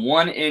 winds, from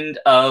one end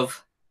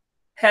of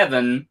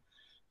heaven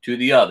to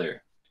the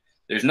other.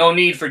 There's no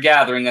need for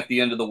gathering at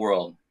the end of the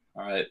world.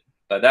 All right.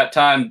 By that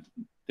time,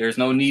 there's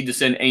no need to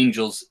send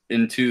angels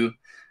into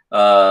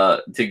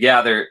to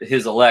gather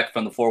his elect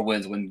from the 4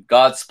 winds. When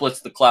God splits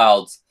the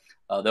clouds,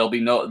 it'll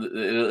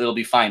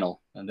be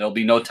final, and there'll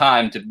be no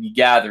time to be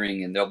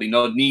gathering, and there'll be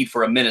no need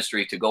for a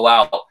ministry to go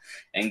out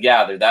and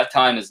gather. That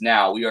time is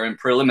now. We are in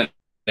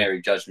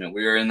preliminary judgment.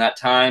 We are in that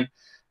time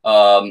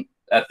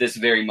at this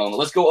very moment.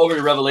 Let's go over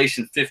to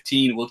Revelation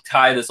 15. We'll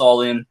tie this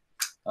all in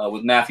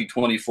with Matthew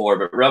 24.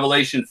 But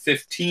Revelation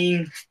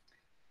 15,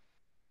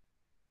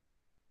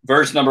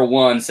 verse number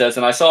 1 says,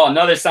 and I saw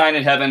another sign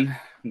in heaven,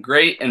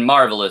 great and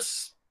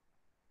marvelous.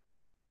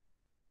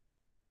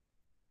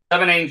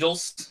 7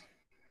 angels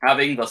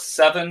having the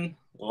 7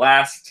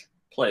 last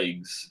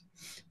plagues,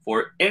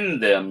 for in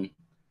them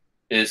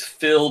is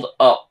filled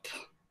up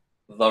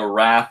the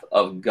wrath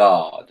of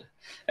God.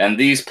 And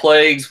these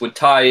plagues would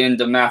tie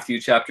into Matthew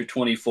chapter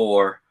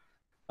 24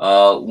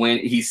 when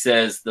he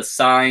says the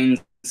signs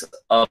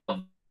of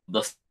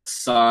the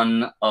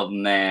Son of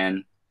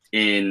Man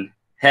in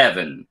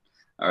heaven.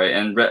 All right,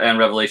 and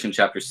Revelation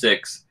chapter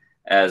 6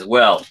 as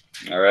well.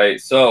 All right,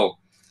 so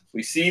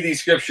we see these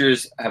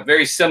scriptures have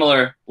very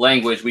similar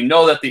language. We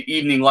know that the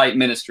evening light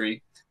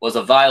ministry was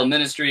a vial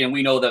ministry, and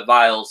we know that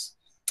vials,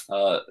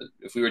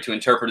 if we were to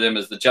interpret them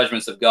as the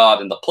judgments of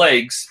God and the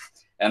plagues,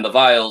 and the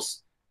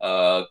vials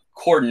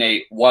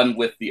coordinate one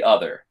with the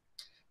other.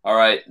 All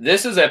right,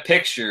 this is a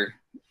picture,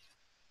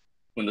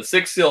 when the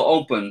sixth seal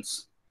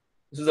opens,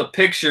 this is a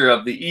picture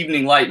of the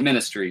evening light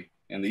ministry,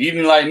 and the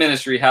evening light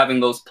ministry having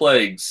those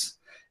plagues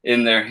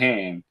in their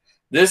hand.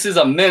 This is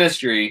a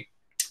ministry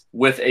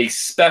with a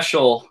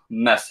special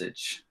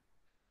message.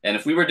 And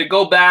if we were to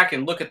go back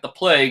and look at the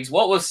plagues,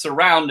 what was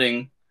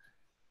the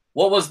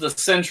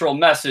central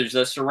message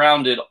that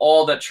surrounded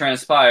all that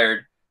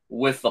transpired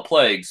with the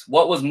plagues?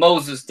 What was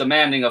Moses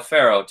demanding of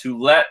Pharaoh? To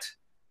let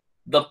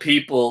the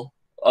people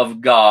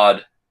of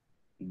God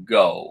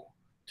go.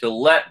 To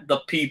let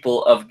the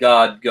people of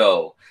God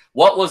go.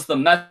 What was the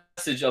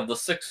message of the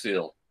sixth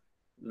seal?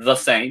 The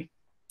same.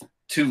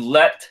 To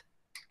let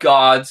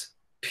God's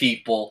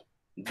people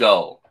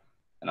go.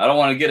 And I don't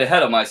want to get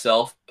ahead of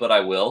myself, but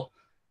I will.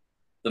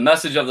 The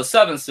message of the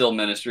seventh seal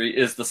ministry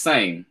is the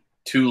same.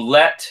 To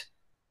let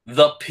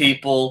the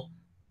people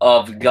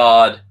of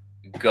God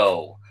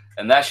go.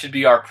 And that should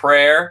be our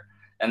prayer,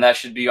 and that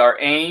should be our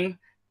aim,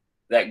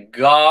 that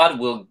God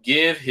will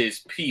give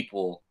his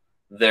people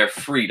their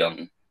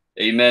freedom.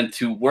 Amen.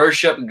 To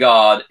worship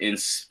God in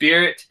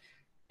spirit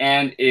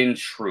and in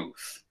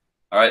truth.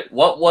 All right.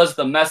 What was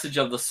the message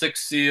of the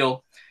sixth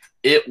seal?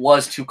 It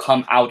was to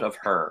come out of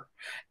her.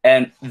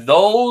 And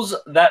those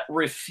that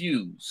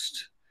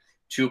refused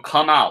to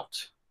come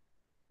out,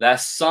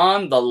 that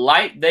sun, the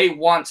light they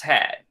once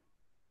had,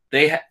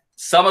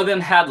 some of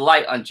them had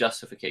light on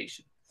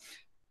justification.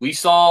 We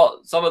saw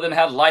some of them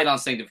had light on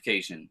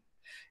sanctification.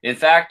 In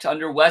fact,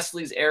 under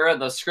Wesley's era,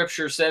 the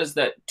scripture says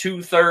that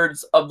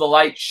 2/3 of the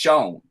light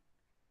shone.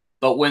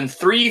 But when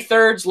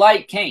 3/3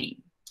 light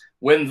came,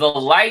 when the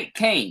light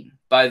came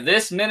by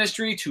this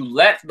ministry to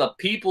let the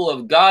people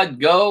of God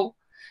go,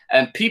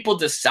 and people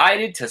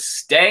decided to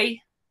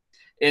stay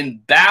in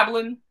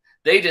Babylon,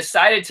 they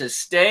decided to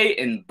stay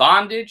in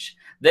bondage,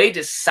 they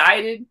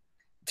decided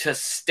to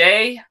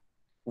stay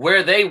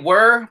where they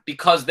were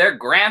because their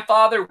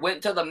grandfather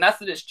went to the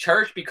Methodist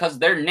church, because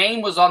their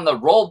name was on the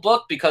roll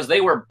book, because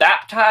they were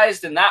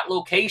baptized in that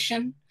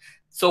location.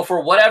 So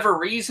for whatever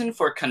reason,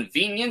 for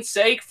convenience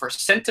sake, for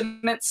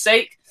sentiment's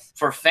sake,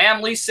 for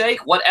family's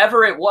sake,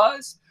 whatever it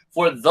was,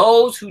 for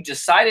those who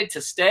decided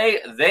to stay,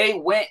 they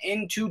went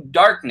into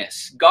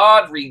darkness.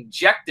 God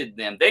rejected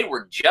them. They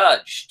were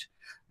judged.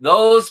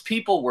 Those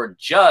people were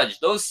judged.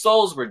 Those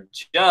souls were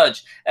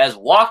judged as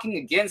walking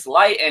against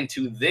light, and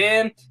to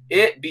them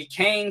it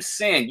became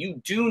sin.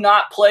 You do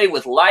not play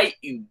with light.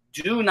 You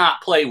do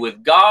not play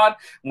with God.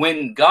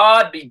 When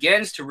God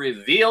begins to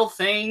reveal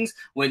things,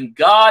 when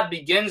God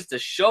begins to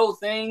show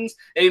things,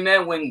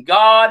 amen, when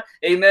God,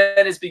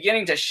 amen, is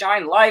beginning to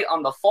shine light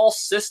on the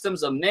false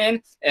systems of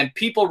men, and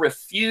people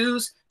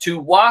refuse to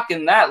walk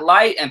in that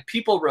light, and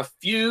people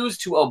refuse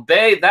to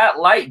obey that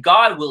light,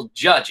 God will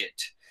judge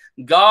it.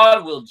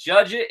 God will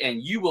judge it,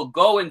 and you will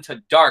go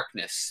into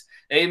darkness.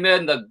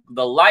 Amen.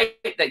 The light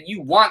that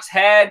you once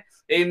had,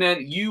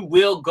 amen, you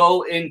will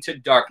go into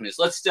darkness.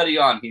 Let's study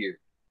on here.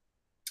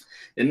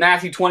 In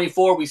Matthew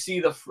 24, we see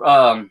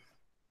the,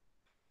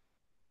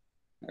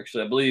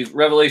 actually, I believe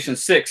Revelation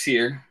 6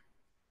 here.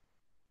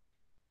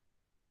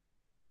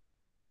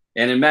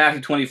 And in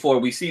Matthew 24,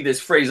 we see this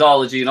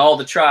phraseology, and all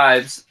the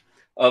tribes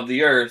of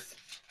the earth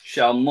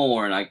shall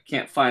mourn. I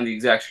can't find the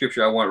exact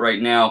scripture I want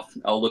right now.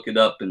 I'll look it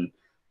up and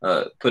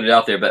put it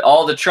out there. But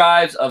all the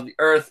tribes of the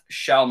earth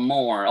shall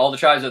mourn. All the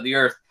tribes of the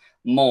earth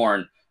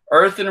mourn.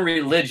 Earth and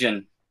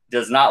religion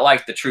does not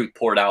like the truth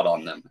poured out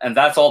on them. And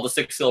that's all the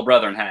sixth seal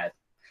brethren had.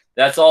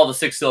 That's all the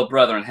sixth seal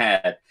brethren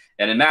had.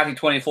 And in Matthew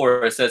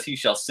 24, it says, he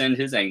shall send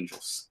his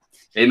angels.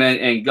 Amen.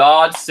 And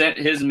God sent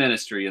his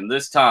ministry in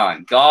this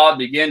time. God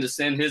began to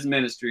send his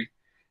ministry.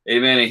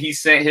 Amen. And he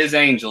sent his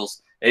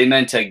angels,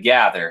 amen, to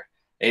gather.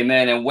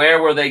 Amen. And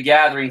where were they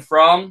gathering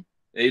from?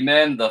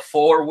 Amen. The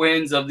four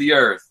winds of the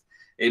earth.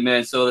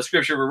 Amen. So the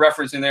scripture we're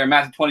referencing there,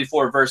 Matthew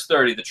 24, verse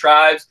 30, the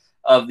tribes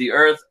of the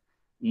earth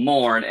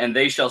mourn, and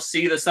they shall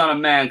see the Son of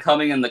Man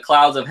coming in the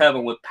clouds of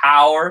heaven with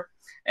power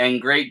and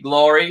great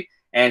glory,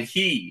 and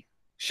he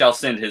shall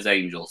send his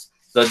angels.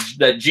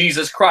 That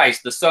Jesus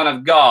Christ, the Son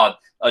of God,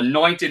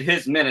 anointed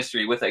his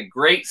ministry with a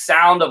great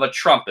sound of a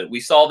trumpet. We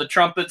saw the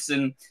trumpets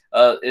in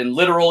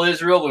literal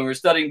Israel when we were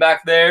studying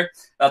back there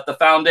at the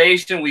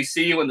foundation. We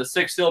see when the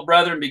sixth seal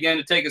brethren began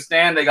to take a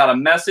stand, they got a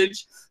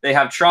message. They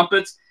have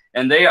trumpets,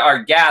 and they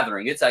are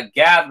gathering. It's a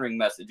gathering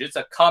message. It's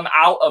a come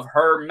out of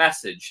her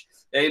message.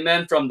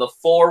 Amen. From the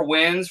four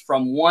winds,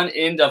 from one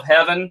end of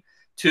heaven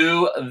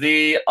to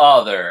the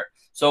other.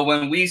 So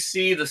when we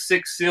see the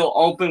sixth seal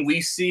open,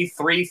 we see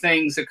three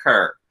things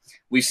occur.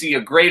 We see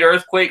a great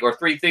earthquake, or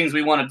three things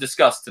we want to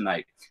discuss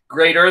tonight.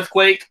 Great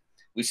earthquake,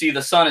 we see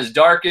the sun is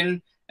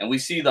darkened, and we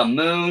see the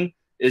moon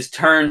is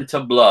turned to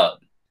blood.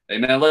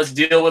 Amen. Let's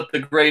deal with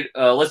the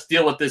let's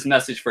deal with this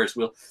message first.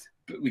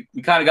 We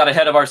kind of got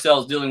ahead of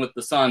ourselves dealing with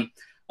the sun.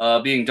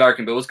 being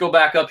darkened. But let's go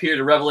back up here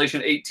to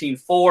Revelation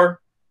 18:4,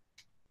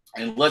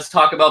 and let's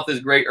talk about this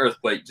great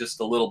earthquake just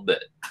a little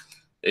bit.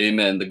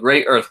 Amen. The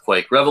great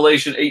earthquake,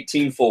 Revelation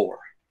 18:4.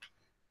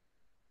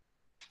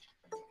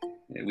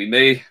 We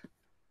may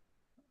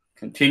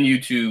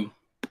continue to,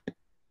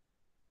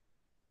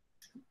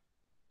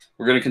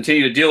 we're going to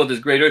continue to deal with this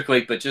great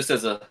earthquake, but just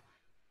as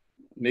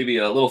maybe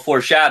a little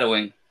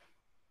foreshadowing,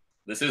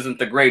 this isn't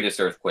the greatest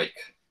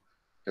earthquake,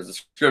 because the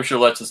scripture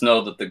lets us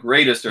know that the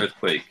greatest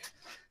earthquake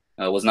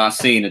was not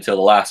seen until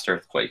the last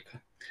earthquake.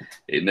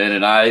 Amen.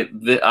 And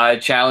I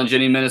challenge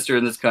any minister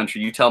in this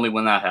country, you tell me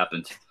when that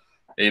happened.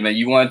 Amen.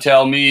 You want to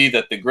tell me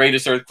that the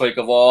greatest earthquake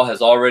of all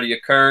has already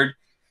occurred?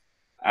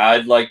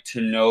 I'd like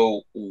to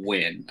know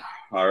when.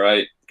 All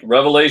right.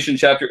 Revelation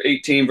chapter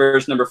 18,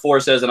 verse number 4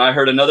 says, "And I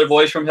heard another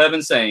voice from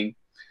heaven saying,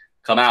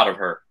 Come out of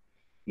her,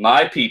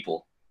 my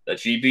people,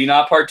 that ye be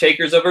not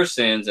partakers of her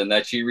sins, and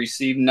that ye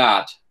receive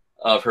not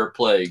of her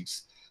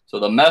plagues." So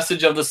the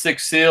message of the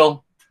sixth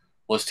seal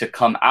was to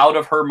come out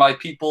of her, my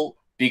people,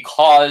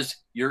 because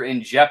you're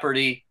in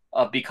jeopardy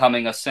of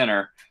becoming a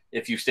sinner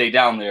if you stay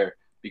down there,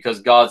 because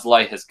God's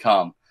light has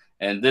come.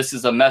 And this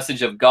is a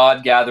message of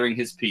God gathering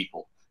his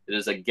people. It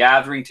is a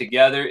gathering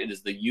together. It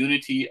is the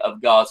unity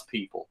of God's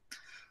people.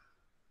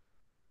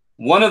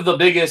 One of the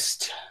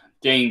biggest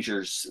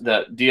dangers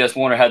that D.S.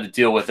 Warner had to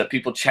deal with, that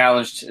people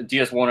challenged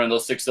D.S. Warner and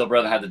those six seal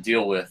brethren had to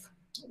deal with,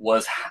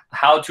 was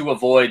how to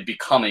avoid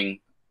becoming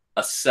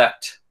a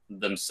sect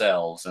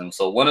themselves. And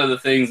so one of the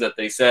things that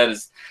they said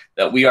is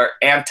that we are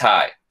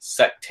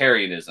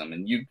anti-sectarianism,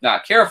 and you're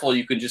not careful,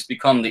 you can just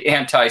become the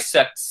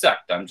anti-sect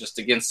sect. I'm just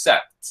against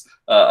sects,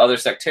 other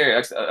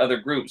sectarians, other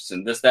groups,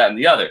 and this, that, and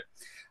the other.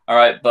 All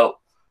right, but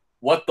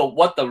what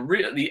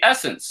the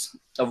essence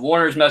of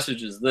Warner's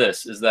message is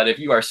this: is that if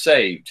you are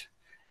saved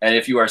and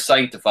if you are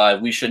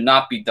sanctified, we should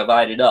not be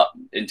divided up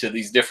into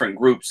these different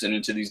groups and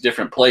into these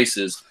different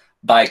places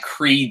by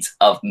creeds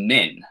of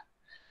men.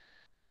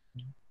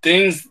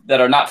 Things that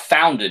are not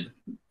founded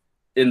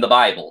in the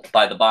Bible,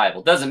 by the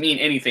Bible, doesn't mean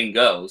anything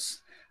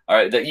goes. All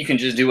right, that you can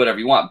just do whatever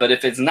you want. But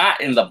if it's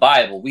not in the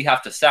Bible, we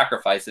have to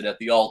sacrifice it at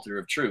the altar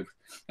of truth,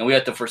 and we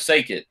have to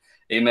forsake it.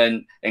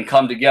 Amen. And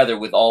come together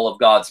with all of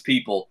God's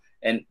people.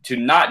 And to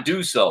not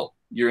do so,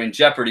 you're in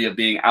jeopardy of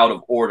being out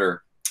of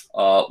order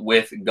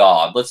with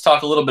God. Let's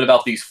talk a little bit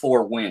about these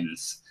four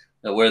winds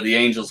where the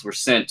angels were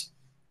sent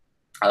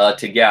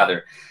to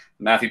gather.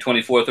 Matthew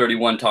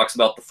 24:31 talks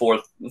about the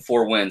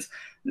four winds.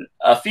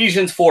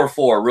 Ephesians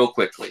 4:4, real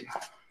quickly.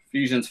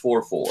 Ephesians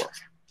 4:4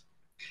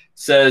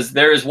 says,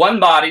 "There is one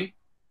body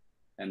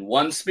and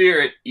one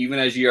spirit, even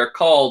as ye are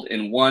called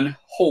in one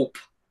hope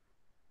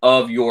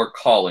of your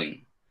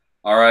calling."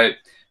 All right.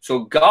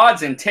 So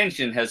God's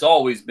intention has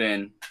always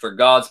been for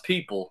God's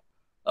people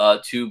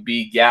to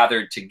be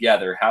gathered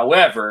together.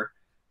 However,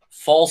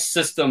 false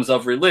systems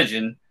of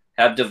religion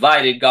have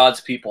divided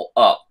God's people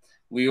up.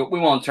 We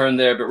won't turn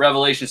there, but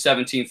Revelation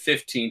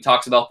 17:15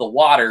 talks about the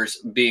waters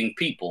being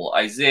people.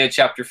 Isaiah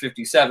chapter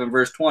 57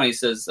 verse 20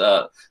 says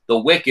the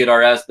wicked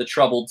are as the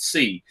troubled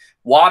sea.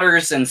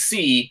 Waters and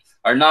sea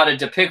are not a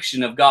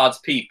depiction of God's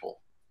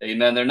people.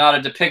 Amen. They're not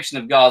a depiction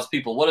of God's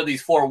people. What do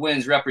these four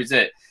winds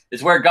represent?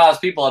 It's where God's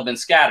people have been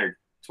scattered.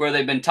 It's where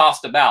they've been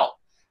tossed about.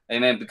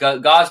 Amen. Because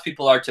God's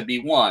people are to be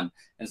one.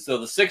 And so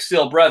the six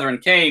seal brethren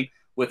came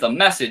with a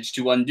message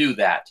to undo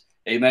that.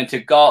 Amen. To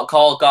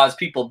call God's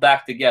people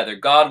back together.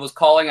 God was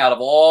calling out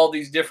of all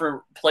these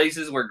different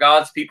places where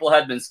God's people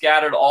had been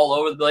scattered all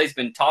over the place,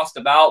 been tossed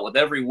about with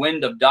every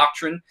wind of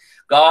doctrine.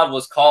 God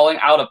was calling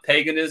out of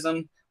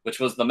paganism, which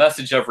was the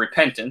message of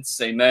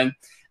repentance. Amen.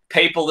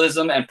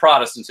 Papalism and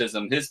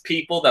Protestantism. His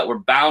people that were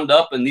bound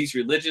up in these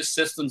religious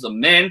systems of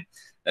men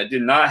that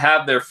did not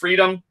have their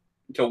freedom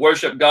to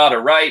worship God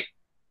aright,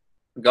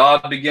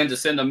 God began to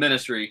send a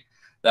ministry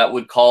that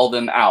would call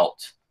them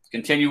out.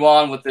 Continue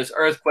on with this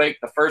earthquake.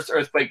 The first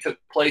earthquake took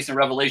place in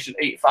Revelation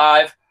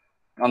 8:5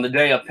 on the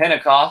day of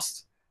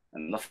Pentecost,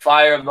 and the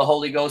fire of the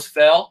Holy Ghost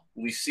fell.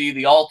 We see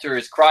the altar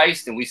is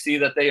Christ, and we see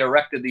that they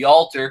erected the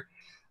altar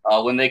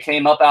when they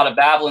came up out of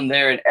Babylon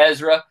there in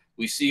Ezra.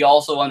 We see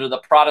also under the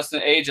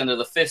Protestant age, under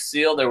the fifth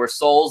seal, there were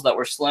souls that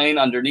were slain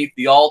underneath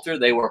the altar.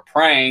 They were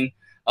praying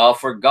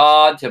for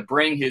God to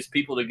bring his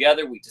people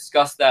together. We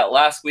discussed that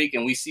last week,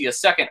 and we see a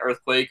second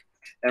earthquake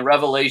in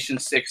Revelation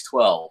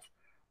 6:12.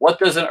 What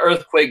does an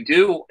earthquake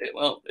do?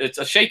 Well, it's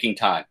a shaking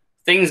time.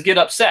 Things get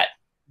upset.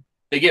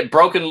 They get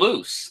broken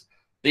loose.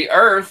 The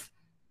earth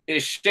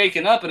is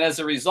shaken up, and as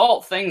a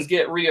result, things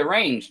get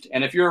rearranged.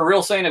 And if you're a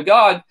real saint of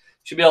God, you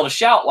should be able to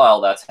shout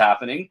while that's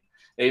happening.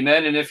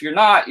 Amen. And if you're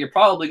not, you're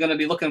probably going to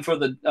be looking for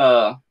the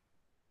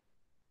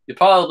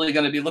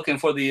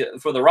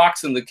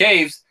rocks in the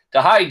caves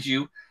to hide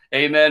you.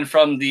 Amen.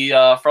 From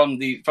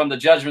the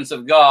judgments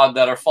of God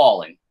that are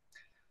falling.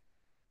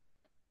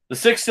 The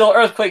sixth seal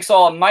earthquake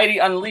saw a mighty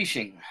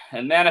unleashing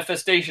and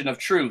manifestation of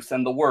truth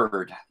and the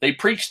word. They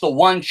preached the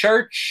one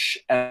church,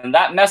 and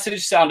that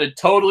message sounded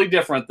totally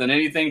different than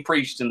anything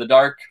preached in the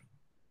dark.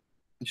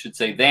 I should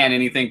say than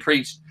anything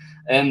preached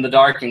in the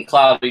dark and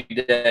cloudy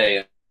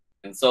day.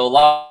 And so a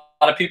lot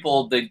of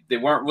people, they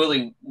weren't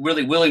really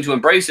willing to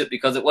embrace it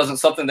because it wasn't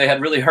something they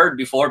had really heard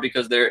before,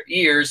 because their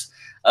ears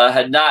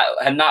had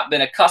not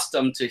been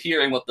accustomed to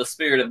hearing what the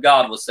Spirit of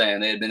God was saying.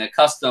 They had been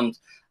accustomed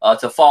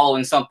to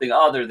following something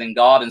other than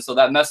God, and so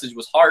that message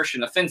was harsh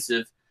and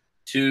offensive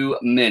to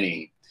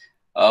many.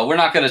 We're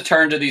not going to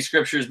turn to these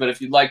scriptures, but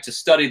if you'd like to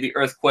study the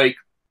earthquake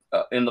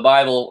in the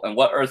Bible and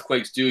what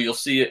earthquakes do, you'll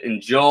see it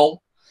in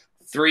Joel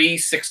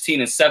 3:16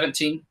 and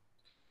 17.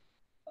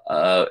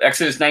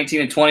 Exodus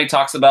 19 and 20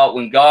 talks about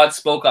when God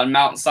spoke on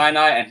Mount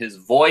Sinai and his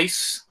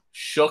voice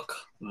shook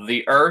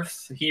the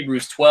earth.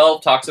 Hebrews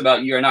 12 talks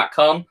about you are not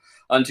come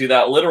unto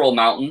that literal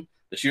mountain,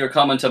 but you are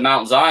come unto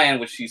Mount Zion,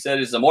 which he said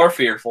is a more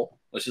fearful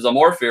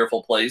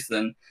place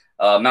than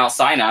Mount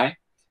Sinai,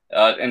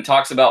 and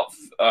talks about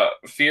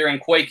fear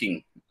and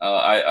quaking.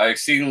 I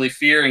exceedingly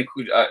fear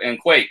and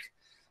quake.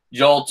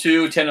 Joel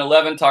 2:10 and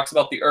 11 talks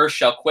about the earth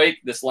shall quake.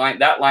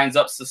 That lines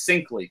up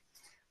succinctly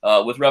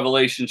with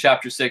Revelation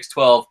chapter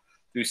 6:12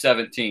 through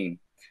 17.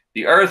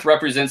 The earth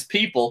represents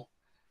people,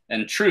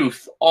 and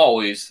truth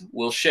always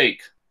will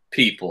shake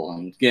people.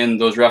 And again,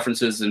 those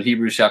references in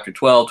Hebrews chapter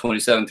 12,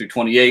 27 through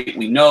 28,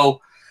 we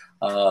know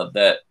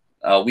that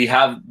we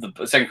have, the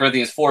 2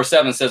 Corinthians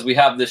 4:7 says we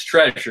have this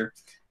treasure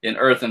in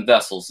earthen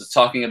vessels. It's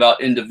talking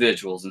about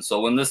individuals. And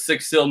so when this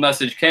sixth seal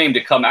message came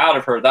to come out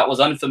of her, that was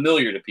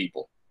unfamiliar to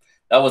people.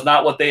 That was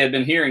not what they had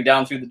been hearing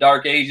down through the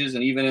Dark Ages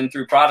and even in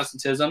through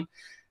Protestantism.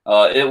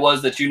 It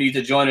was that you need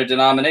to join a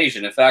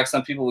denomination. In fact,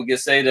 some people would get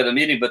saved at a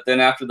meeting, but then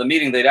after the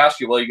meeting, they'd ask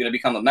you, well, you're going to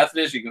become a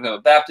Methodist, you're going to become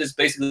a Baptist,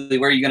 basically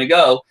where are you going to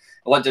go?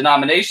 What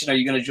denomination are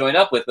you going to join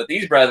up with? But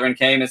these brethren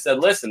came and said,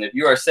 listen, if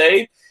you are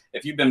saved,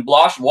 if you've been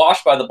washed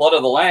by the blood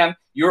of the Lamb,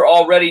 you're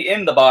already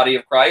in the body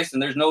of Christ,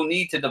 and there's no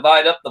need to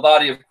divide up the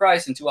body of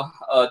Christ into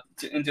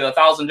a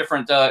thousand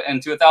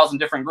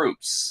different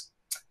groups.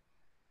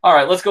 All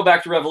right, let's go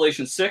back to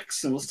Revelation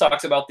 6, and let's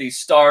talk about these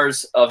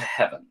stars of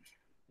heaven.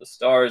 The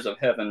stars of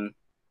heaven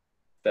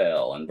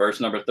fell. In verse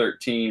number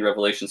 13,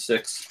 Revelation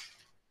 6,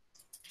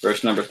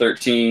 verse number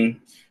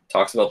 13,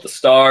 talks about the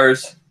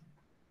stars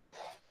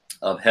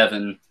of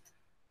heaven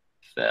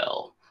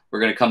fell.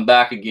 We're going to come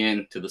back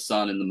again to the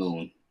sun and the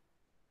moon.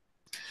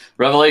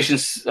 Revelation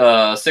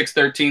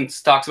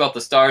 6:13 talks about the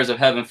stars of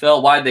heaven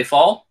fell. Why'd they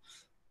fall?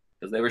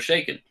 Because they were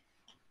shaken.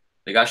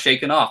 They got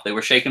shaken off. They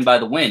were shaken by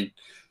the wind.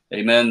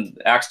 Amen.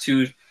 Acts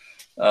 2,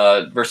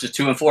 verses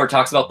 2 and 4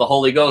 talks about the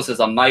Holy Ghost as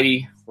a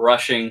mighty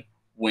rushing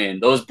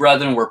wind. Those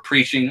brethren were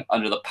preaching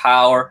under the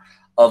power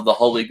of the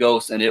Holy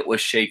Ghost, and it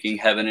was shaking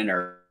heaven and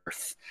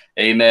earth.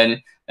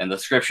 Amen. And the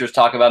scriptures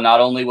talk about not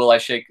only will I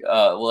shake the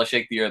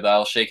earth, I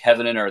will shake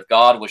heaven and earth.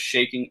 God was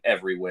shaking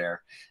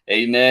everywhere.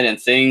 Amen. And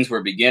things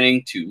were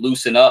beginning to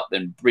loosen up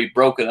and be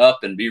broken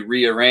up and be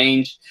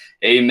rearranged.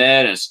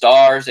 Amen. And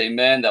stars,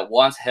 amen, that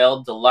once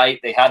held the light.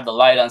 They had the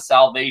light on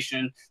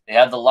salvation. They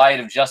had the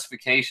light of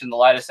justification, the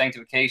light of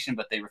sanctification,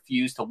 but they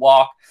refused to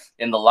walk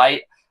in the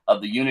light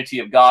of the unity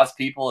of God's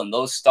people. And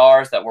those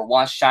stars that were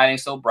once shining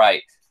so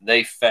bright,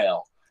 they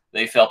fell.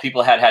 They fell.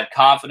 People had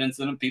confidence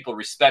in them. People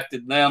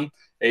respected them.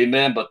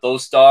 Amen. But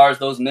those stars,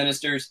 those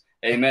ministers,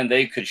 amen,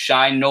 they could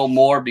shine no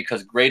more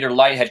because greater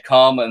light had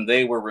come and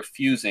they were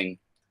refusing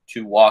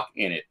to walk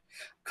in it.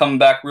 Coming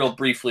back real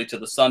briefly to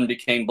the sun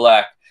became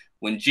black.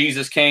 When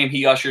Jesus came,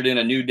 he ushered in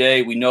a new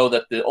day. We know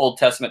that the Old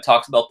Testament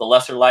talks about the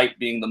lesser light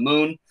being the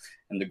moon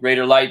and the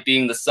greater light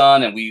being the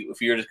sun. And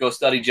if you were to go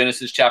study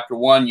Genesis chapter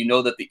 1, you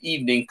know that the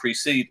evening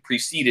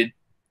preceded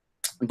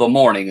the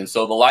morning. And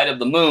so the light of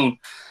the moon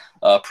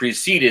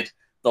preceded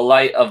the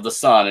light of the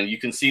sun. And you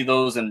can see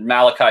those in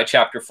Malachi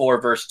chapter 4,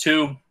 verse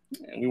 2.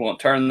 And we won't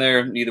turn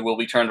there. Neither will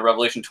we turn to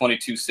Revelation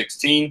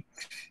 22:16.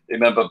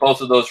 Amen. But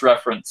both of those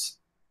reference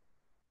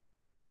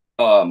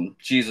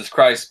Jesus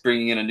Christ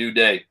bringing in a new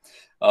day.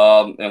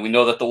 And we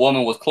know that the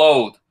woman was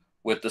clothed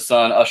with the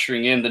sun,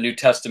 ushering in the New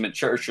Testament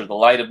church, or the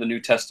light of the New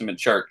Testament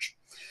church,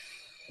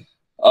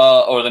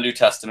 or the New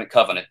Testament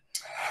covenant.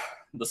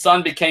 The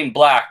sun became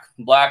black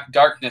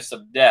darkness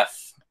of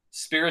death,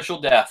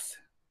 spiritual death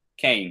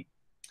came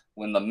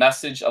when the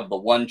message of the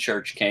one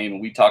church came.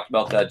 And we talked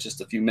about that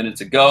just a few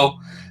minutes ago.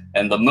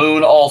 And the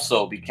moon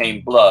also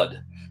became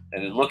blood.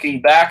 And in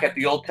looking back at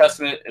the Old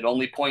Testament, it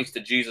only points to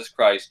Jesus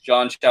Christ.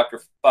 John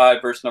chapter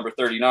 5, verse number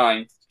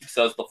 39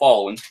 says the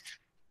following. It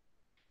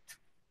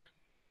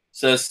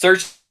says,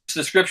 search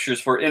the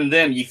scriptures, for in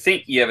them ye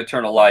think ye have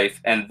eternal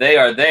life, and they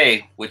are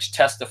they which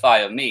testify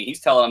of me. He's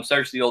telling them,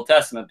 search the Old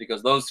Testament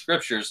because those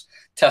scriptures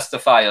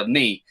testify of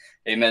me.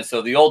 Amen.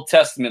 So the Old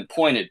Testament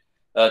pointed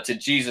to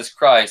Jesus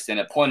Christ, and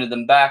it pointed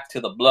them back to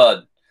the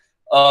blood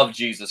of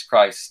Jesus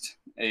Christ.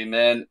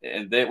 Amen.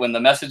 And when the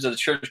message of the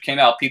church came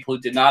out, people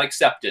who did not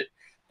accept it,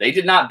 they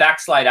did not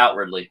backslide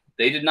outwardly.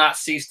 They did not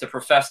cease to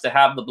profess to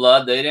have the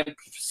blood. They didn't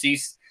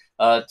cease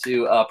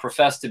to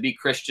profess to be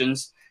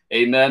Christians.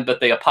 Amen. But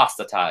they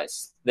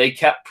apostatized. They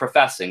kept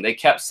professing. They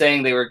kept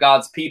saying they were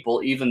God's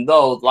people, even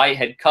though light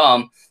had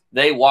come.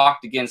 They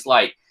walked against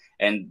light.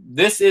 And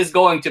this is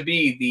going to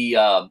be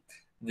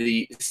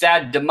the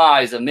sad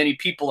demise of many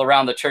people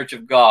around the Church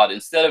of God.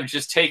 Instead of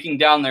just taking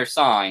down their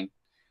sign,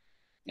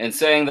 and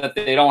saying that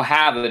they don't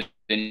have it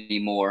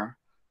anymore,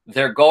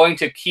 they're going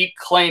to keep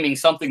claiming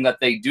something that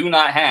they do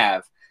not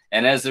have.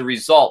 And as a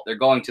result, they're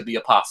going to be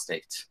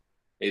apostate.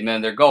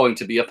 Amen. They're going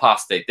to be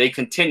apostate. They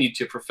continue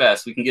to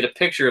profess. We can get a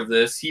picture of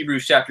this.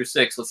 Hebrews chapter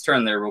 6. Let's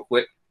turn there real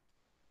quick.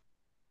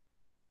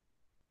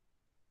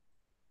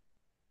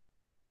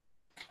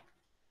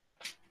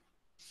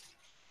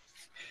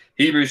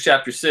 Hebrews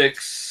chapter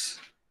 6,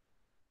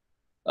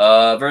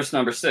 verse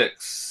number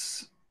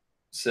 6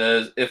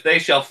 says, if they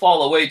shall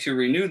fall away, to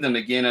renew them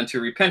again unto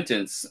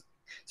repentance.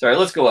 Sorry,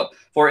 let's go up.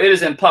 For it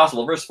is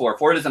impossible, verse 4,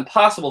 for it is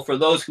impossible for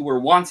those who were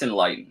once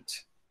enlightened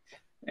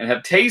and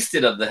have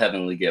tasted of the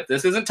heavenly gift.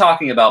 This isn't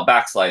talking about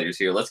backsliders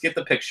here. Let's get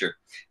the picture.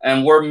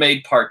 And were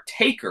made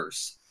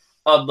partakers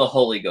of the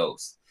Holy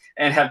Ghost,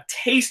 and have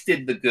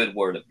tasted the good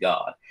word of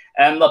God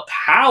and the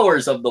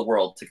powers of the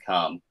world to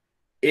come,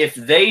 if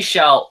they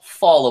shall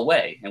fall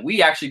away. And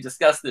we actually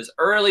discussed this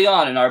early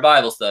on in our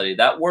Bible study.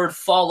 That word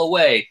fall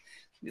away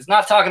is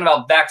not talking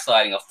about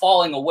backsliding. A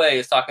falling away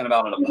is talking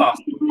about an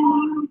apostasy.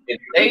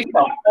 If they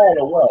shall fall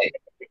away,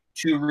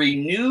 to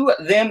renew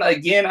them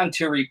again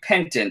unto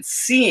repentance,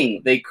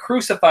 seeing they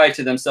crucify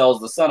to themselves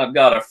the Son of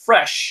God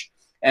afresh,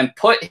 and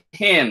put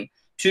him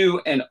to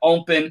an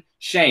open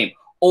shame.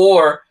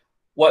 Or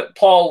what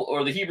Paul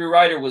or the Hebrew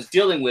writer was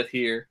dealing with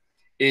here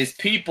is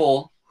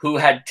people who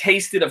had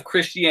tasted of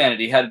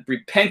Christianity, had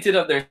repented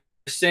of their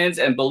sins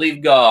and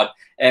believed God,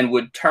 and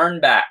would turn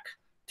back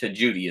to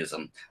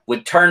Judaism,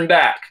 would turn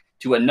back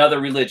to another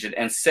religion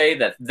and say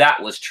that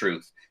that was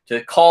truth,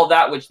 to call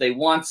that which they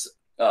once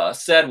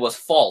said was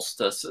false,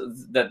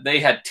 that they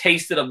had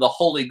tasted of the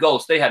Holy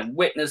Ghost, they had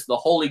witnessed the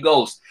Holy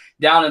Ghost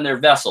down in their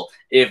vessel.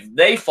 If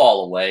they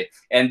fall away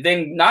and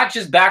then not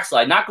just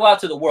backslide, not go out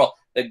to the world,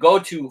 that go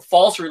to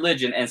false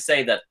religion and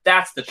say that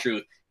that's the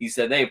truth, he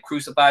said they have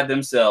crucified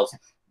themselves,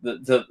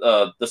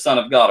 the Son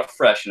of God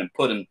afresh, and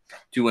put him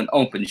to an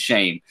open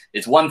shame.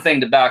 It's one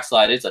thing to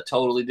backslide. It's a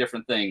totally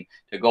different thing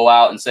to go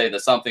out and say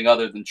that something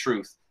other than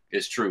truth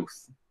is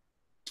truth.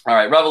 All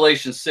right,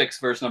 Revelation 6,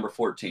 verse number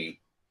 14.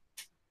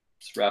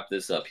 Let's wrap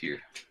this up here.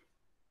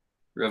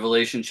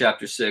 Revelation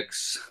chapter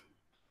 6.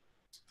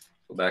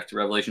 Go back to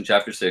Revelation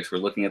chapter 6. We're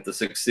looking at the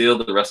sixth seal,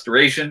 the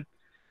restoration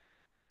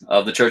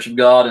of the church of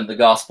God and the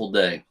gospel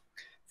day.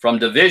 From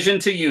division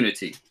to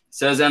unity. It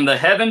says, and the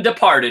heaven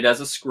departed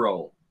as a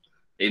scroll.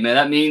 Amen.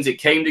 That means it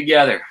came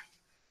together.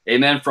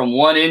 Amen. From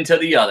one end to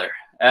the other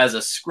as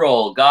a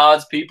scroll.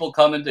 God's people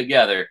coming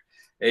together.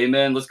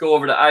 Amen. Let's go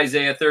over to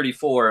Isaiah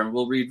 34 and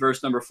we'll read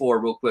verse number 4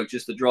 real quick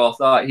just to draw a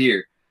thought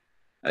here.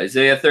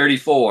 Isaiah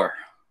 34.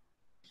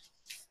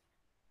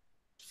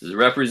 This is a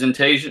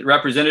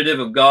representative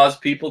of God's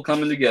people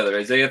coming together.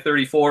 Isaiah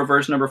 34,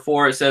 verse number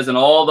 4, it says, and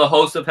all the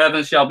hosts of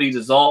heaven shall be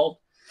dissolved,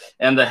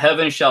 and the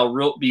heavens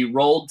shall be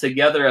rolled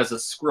together as a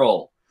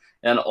scroll.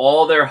 And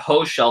all their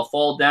hosts shall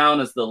fall down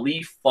as the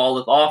leaf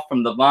falleth off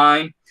from the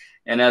vine,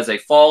 and as a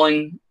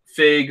falling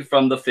fig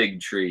from the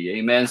fig tree.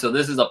 Amen. So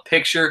this is a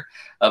picture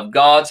of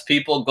God's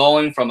people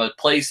going from a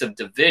place of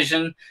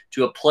division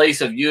to a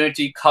place of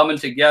unity, coming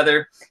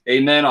together.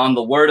 Amen. On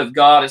the word of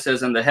God, it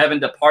says, and the heaven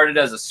departed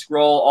as a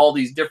scroll. All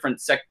these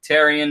different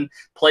sectarian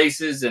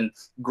places and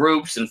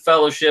groups and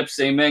fellowships.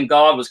 Amen.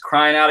 God was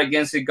crying out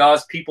against it.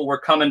 God's people were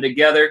coming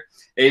together.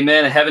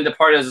 Amen. And heaven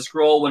departed as a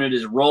scroll when it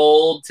is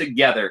rolled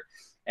together.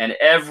 And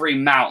every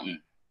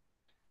mountain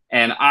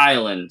and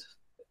island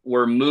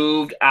were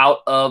moved out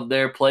of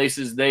their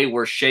places. They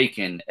were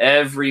shaken.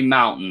 Every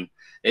mountain.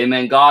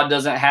 Amen. God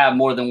doesn't have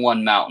more than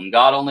one mountain.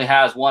 God only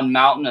has one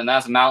mountain, and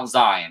that's Mount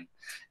Zion.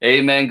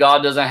 Amen.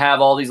 God doesn't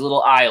have all these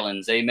little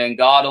islands. Amen.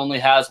 God only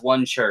has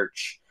one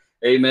church.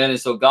 Amen. And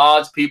so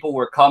God's people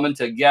were coming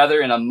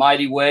together in a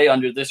mighty way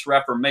under this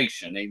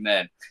Reformation.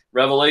 Amen.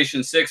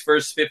 Revelation 6,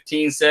 verse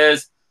 15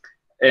 says,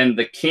 and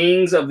the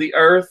kings of the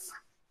earth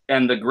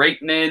and the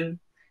great men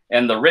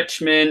and the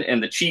rich men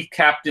and the chief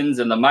captains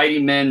and the mighty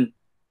men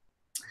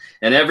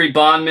and every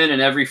bondman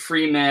and every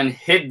free man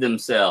hid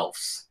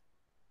themselves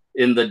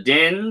in the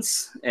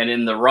dens and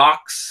in the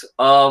rocks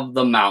of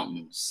the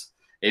mountains.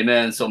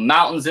 Amen. So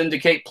mountains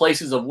indicate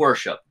places of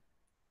worship.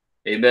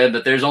 Amen.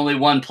 But there's only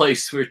one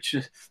place,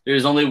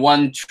 there's only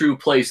one true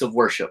place of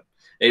worship.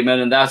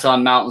 Amen. And that's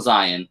on Mount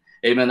Zion.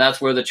 Amen. That's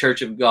where the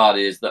church of God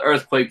is. The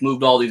earthquake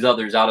moved all these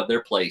others out of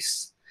their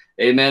place.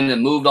 Amen.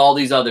 And moved all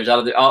these others out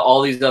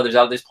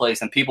of this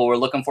place, and people were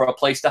looking for a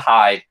place to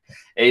hide.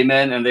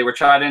 Amen. And they were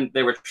trying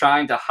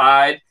to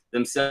hide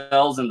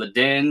themselves in the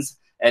dens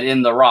and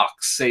in the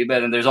rocks.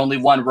 Amen. And there's only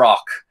one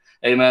rock.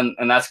 Amen.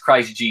 And that's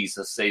Christ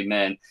Jesus.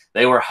 Amen.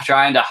 They were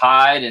trying to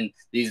hide in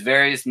these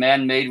various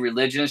man-made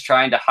religions,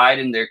 trying to hide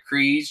in their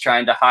creeds,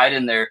 trying to hide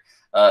in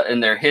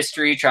their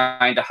history,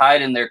 trying to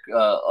hide in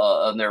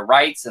their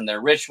rites and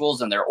their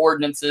rituals and their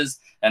ordinances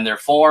and their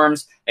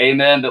forms.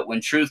 Amen. But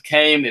when truth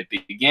came, it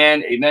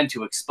began, amen,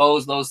 to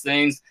expose those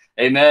things.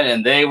 Amen.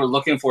 And they were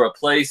looking for a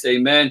place,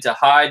 amen, to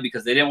hide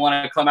because they didn't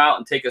want to come out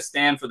and take a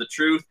stand for the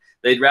truth.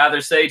 They'd rather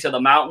say to the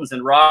mountains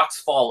and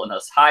rocks, fall on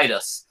us, hide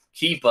us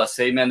keep us.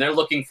 Amen. They're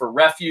looking for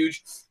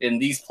refuge in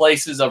these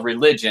places of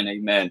religion.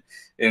 Amen.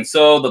 And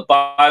so the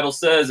Bible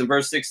says in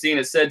verse 16,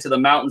 it said, to the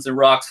mountains and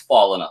rocks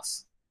fall on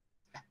us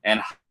and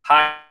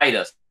hide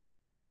us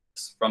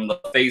from the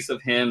face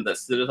of him that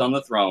sitteth on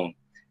the throne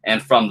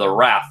and from the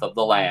wrath of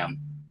the Lamb.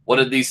 What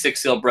did these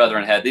six-sealed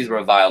brethren have? These were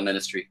a vile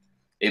ministry.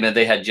 Amen.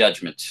 They had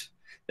judgment.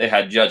 They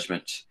had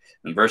judgment.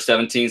 And verse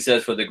 17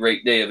 says, for the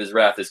great day of his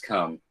wrath is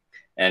come,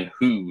 and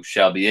who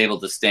shall be able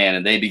to stand?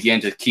 And they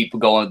began to keep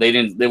going.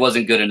 It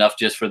wasn't good enough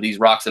just for these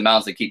rocks and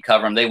mountains to keep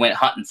covering them. They went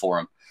hunting for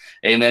them.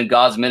 Amen.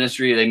 God's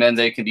ministry, amen,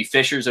 they can be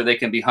fishers or they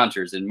can be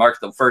hunters. In Mark,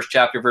 the first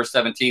chapter, verse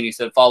 17, he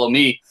said, follow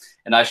me,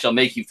 and I shall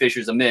make you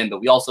fishers of men.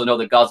 But we also know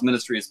that God's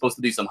ministry is supposed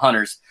to be some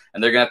hunters,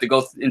 and they're going to have to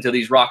go into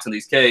these rocks and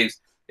these caves.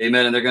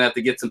 Amen. And they're going to have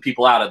to get some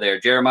people out of there.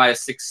 Jeremiah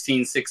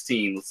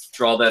 16:16. Let's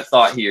draw that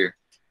thought here.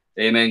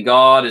 Amen.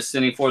 God is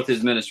sending forth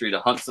his ministry to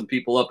hunt some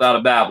people up out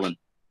of Babylon.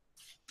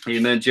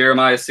 Amen.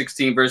 Jeremiah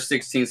 16, verse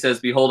 16 says,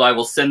 behold, I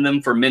will send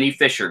them for many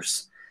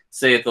fishers,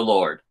 saith the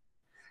Lord,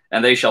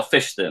 and they shall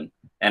fish them.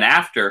 And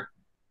after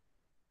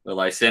will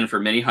I send for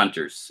many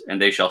hunters,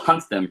 and they shall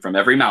hunt them from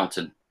every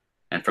mountain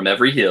and from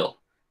every hill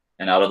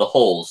and out of the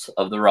holes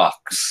of the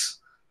rocks.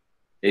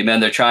 Amen.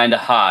 They're trying to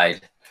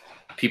hide.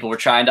 People were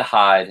trying to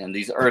hide in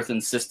these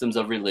earthen systems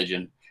of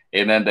religion.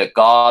 Amen. But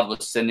God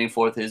was sending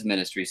forth his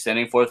ministry,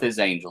 sending forth his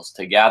angels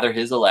to gather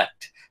his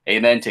elect.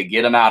 Amen. To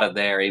get them out of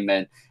there.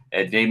 Amen.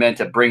 And amen.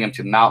 To bring them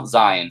to Mount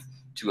Zion,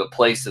 to a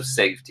place of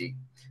safety.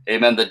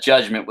 Amen. The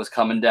judgment was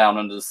coming down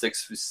under the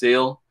sixth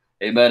seal.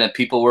 Amen. And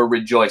people were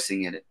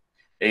rejoicing in it.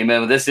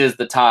 Amen. This is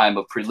the time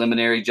of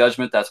preliminary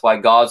judgment. That's why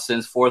God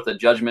sends forth a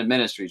judgment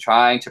ministry,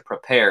 trying to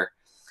prepare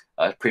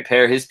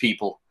his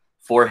people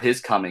for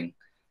his coming.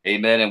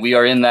 Amen. And we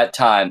are in that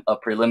time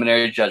of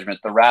preliminary judgment,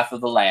 the wrath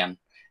of the Lamb.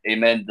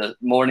 Amen. The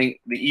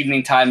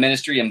evening time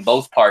ministry in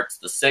both parts,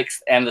 the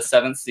sixth and the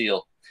seventh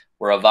seal,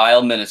 were a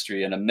vile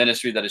ministry, and a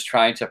ministry that is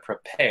trying to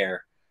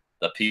prepare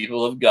the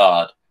people of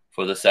God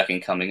for the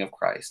second coming of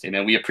Christ.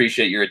 Amen. We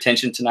appreciate your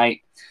attention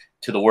tonight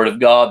to the Word of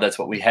God. That's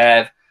what we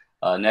have.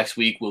 Next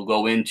week, we'll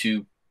go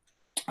into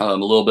a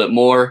little bit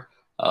more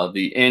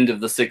the end of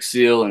the sixth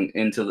seal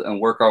and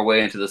work our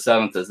way into the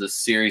seventh, as this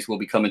series will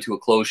be coming to a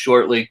close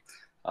shortly.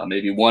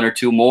 Maybe one or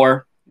two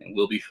more, and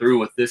we'll be through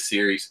with this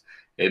series.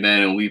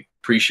 Amen. And we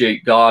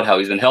appreciate God, how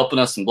he's been helping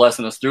us and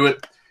blessing us through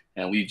it.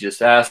 And we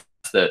just ask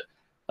that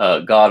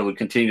God would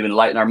continue to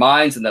enlighten our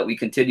minds and that we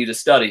continue to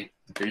study.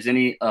 If there's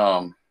any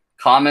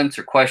comments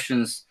or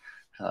questions,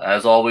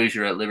 as always,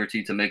 you're at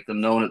liberty to make them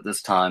known at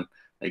this time.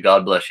 May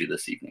God bless you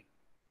this evening.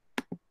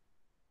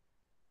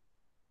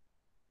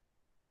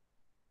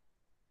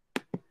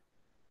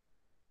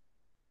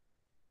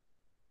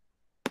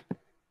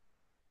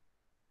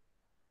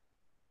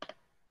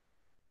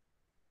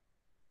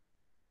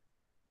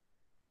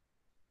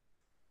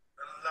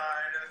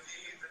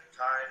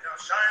 Now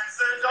shines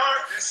the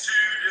darkness to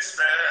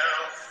dispel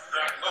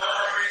the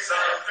glories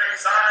of their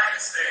Zion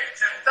state.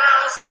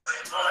 10,000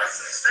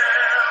 voices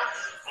tell,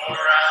 for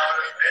out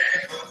of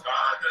Babel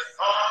God doth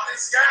call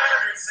his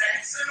scattered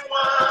saints in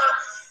one.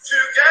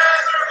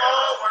 Together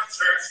all one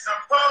church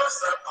compose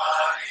the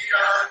body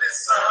of his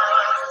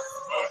Son.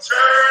 O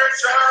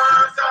Church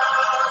of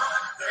God,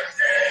 the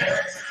day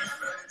of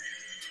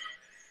Jubilee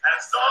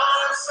has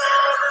dawned, so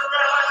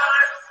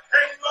bright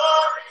and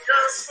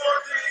glorious for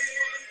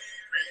thee.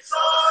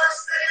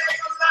 Rejoice in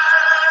the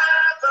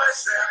land, thy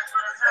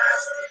shepherd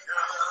has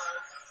begun.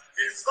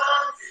 His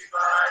long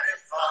divided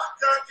flock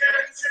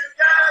again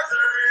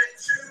together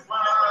into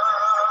one.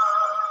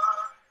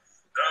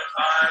 The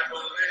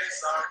Bible is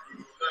our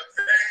rule of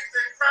faith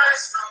in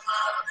Christ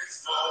alone is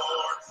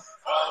Lord.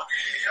 All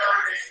we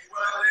are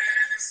equal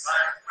in his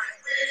sight when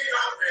we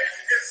obey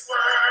his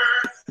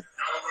word.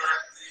 No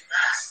earthly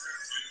master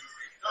do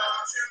we go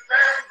to,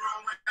 men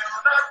will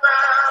not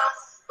bow,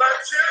 but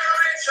to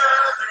each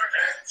other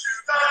and to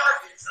God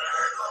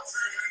eternal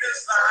truth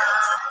is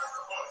found.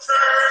 O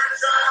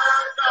Church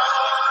of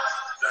God,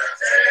 the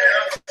day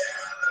of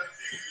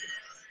Jubilee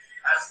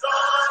has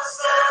dawned,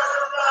 so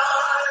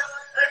bright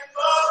and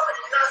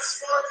glorious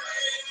for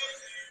thee.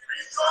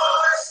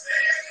 Rejoice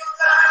in the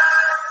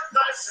land,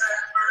 thy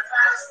shepherd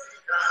has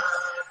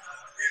begun.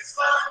 His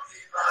long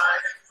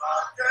divided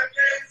flock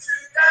again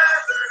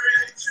together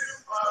into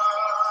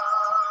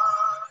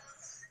one.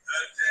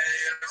 The day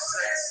of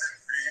sex and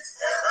creed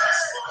for us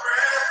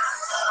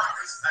forevermore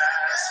is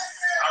past.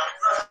 Our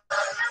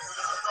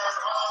brotherhood are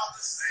all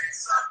the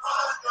saints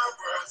upon the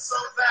world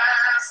so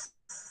vast.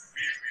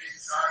 We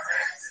reach our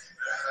hands in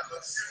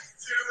fellowship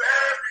to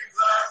every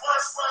blood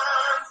was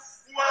won.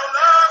 While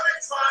love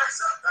entwines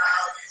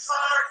about each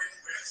heart in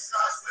which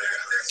God's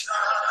will is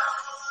done.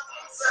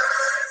 O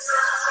Church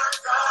of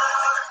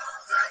God,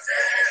 the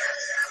day of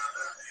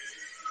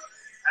Jubilee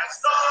has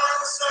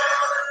dawned, so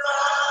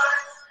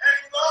bright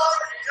and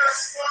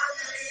glorious for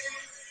thee.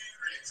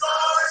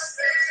 Rejoice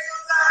in the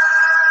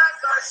land,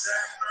 thy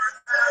shepherd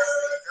has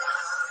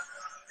begun.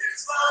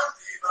 His long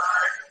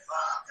divided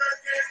flock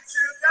again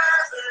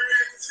together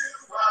into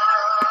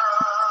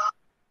one.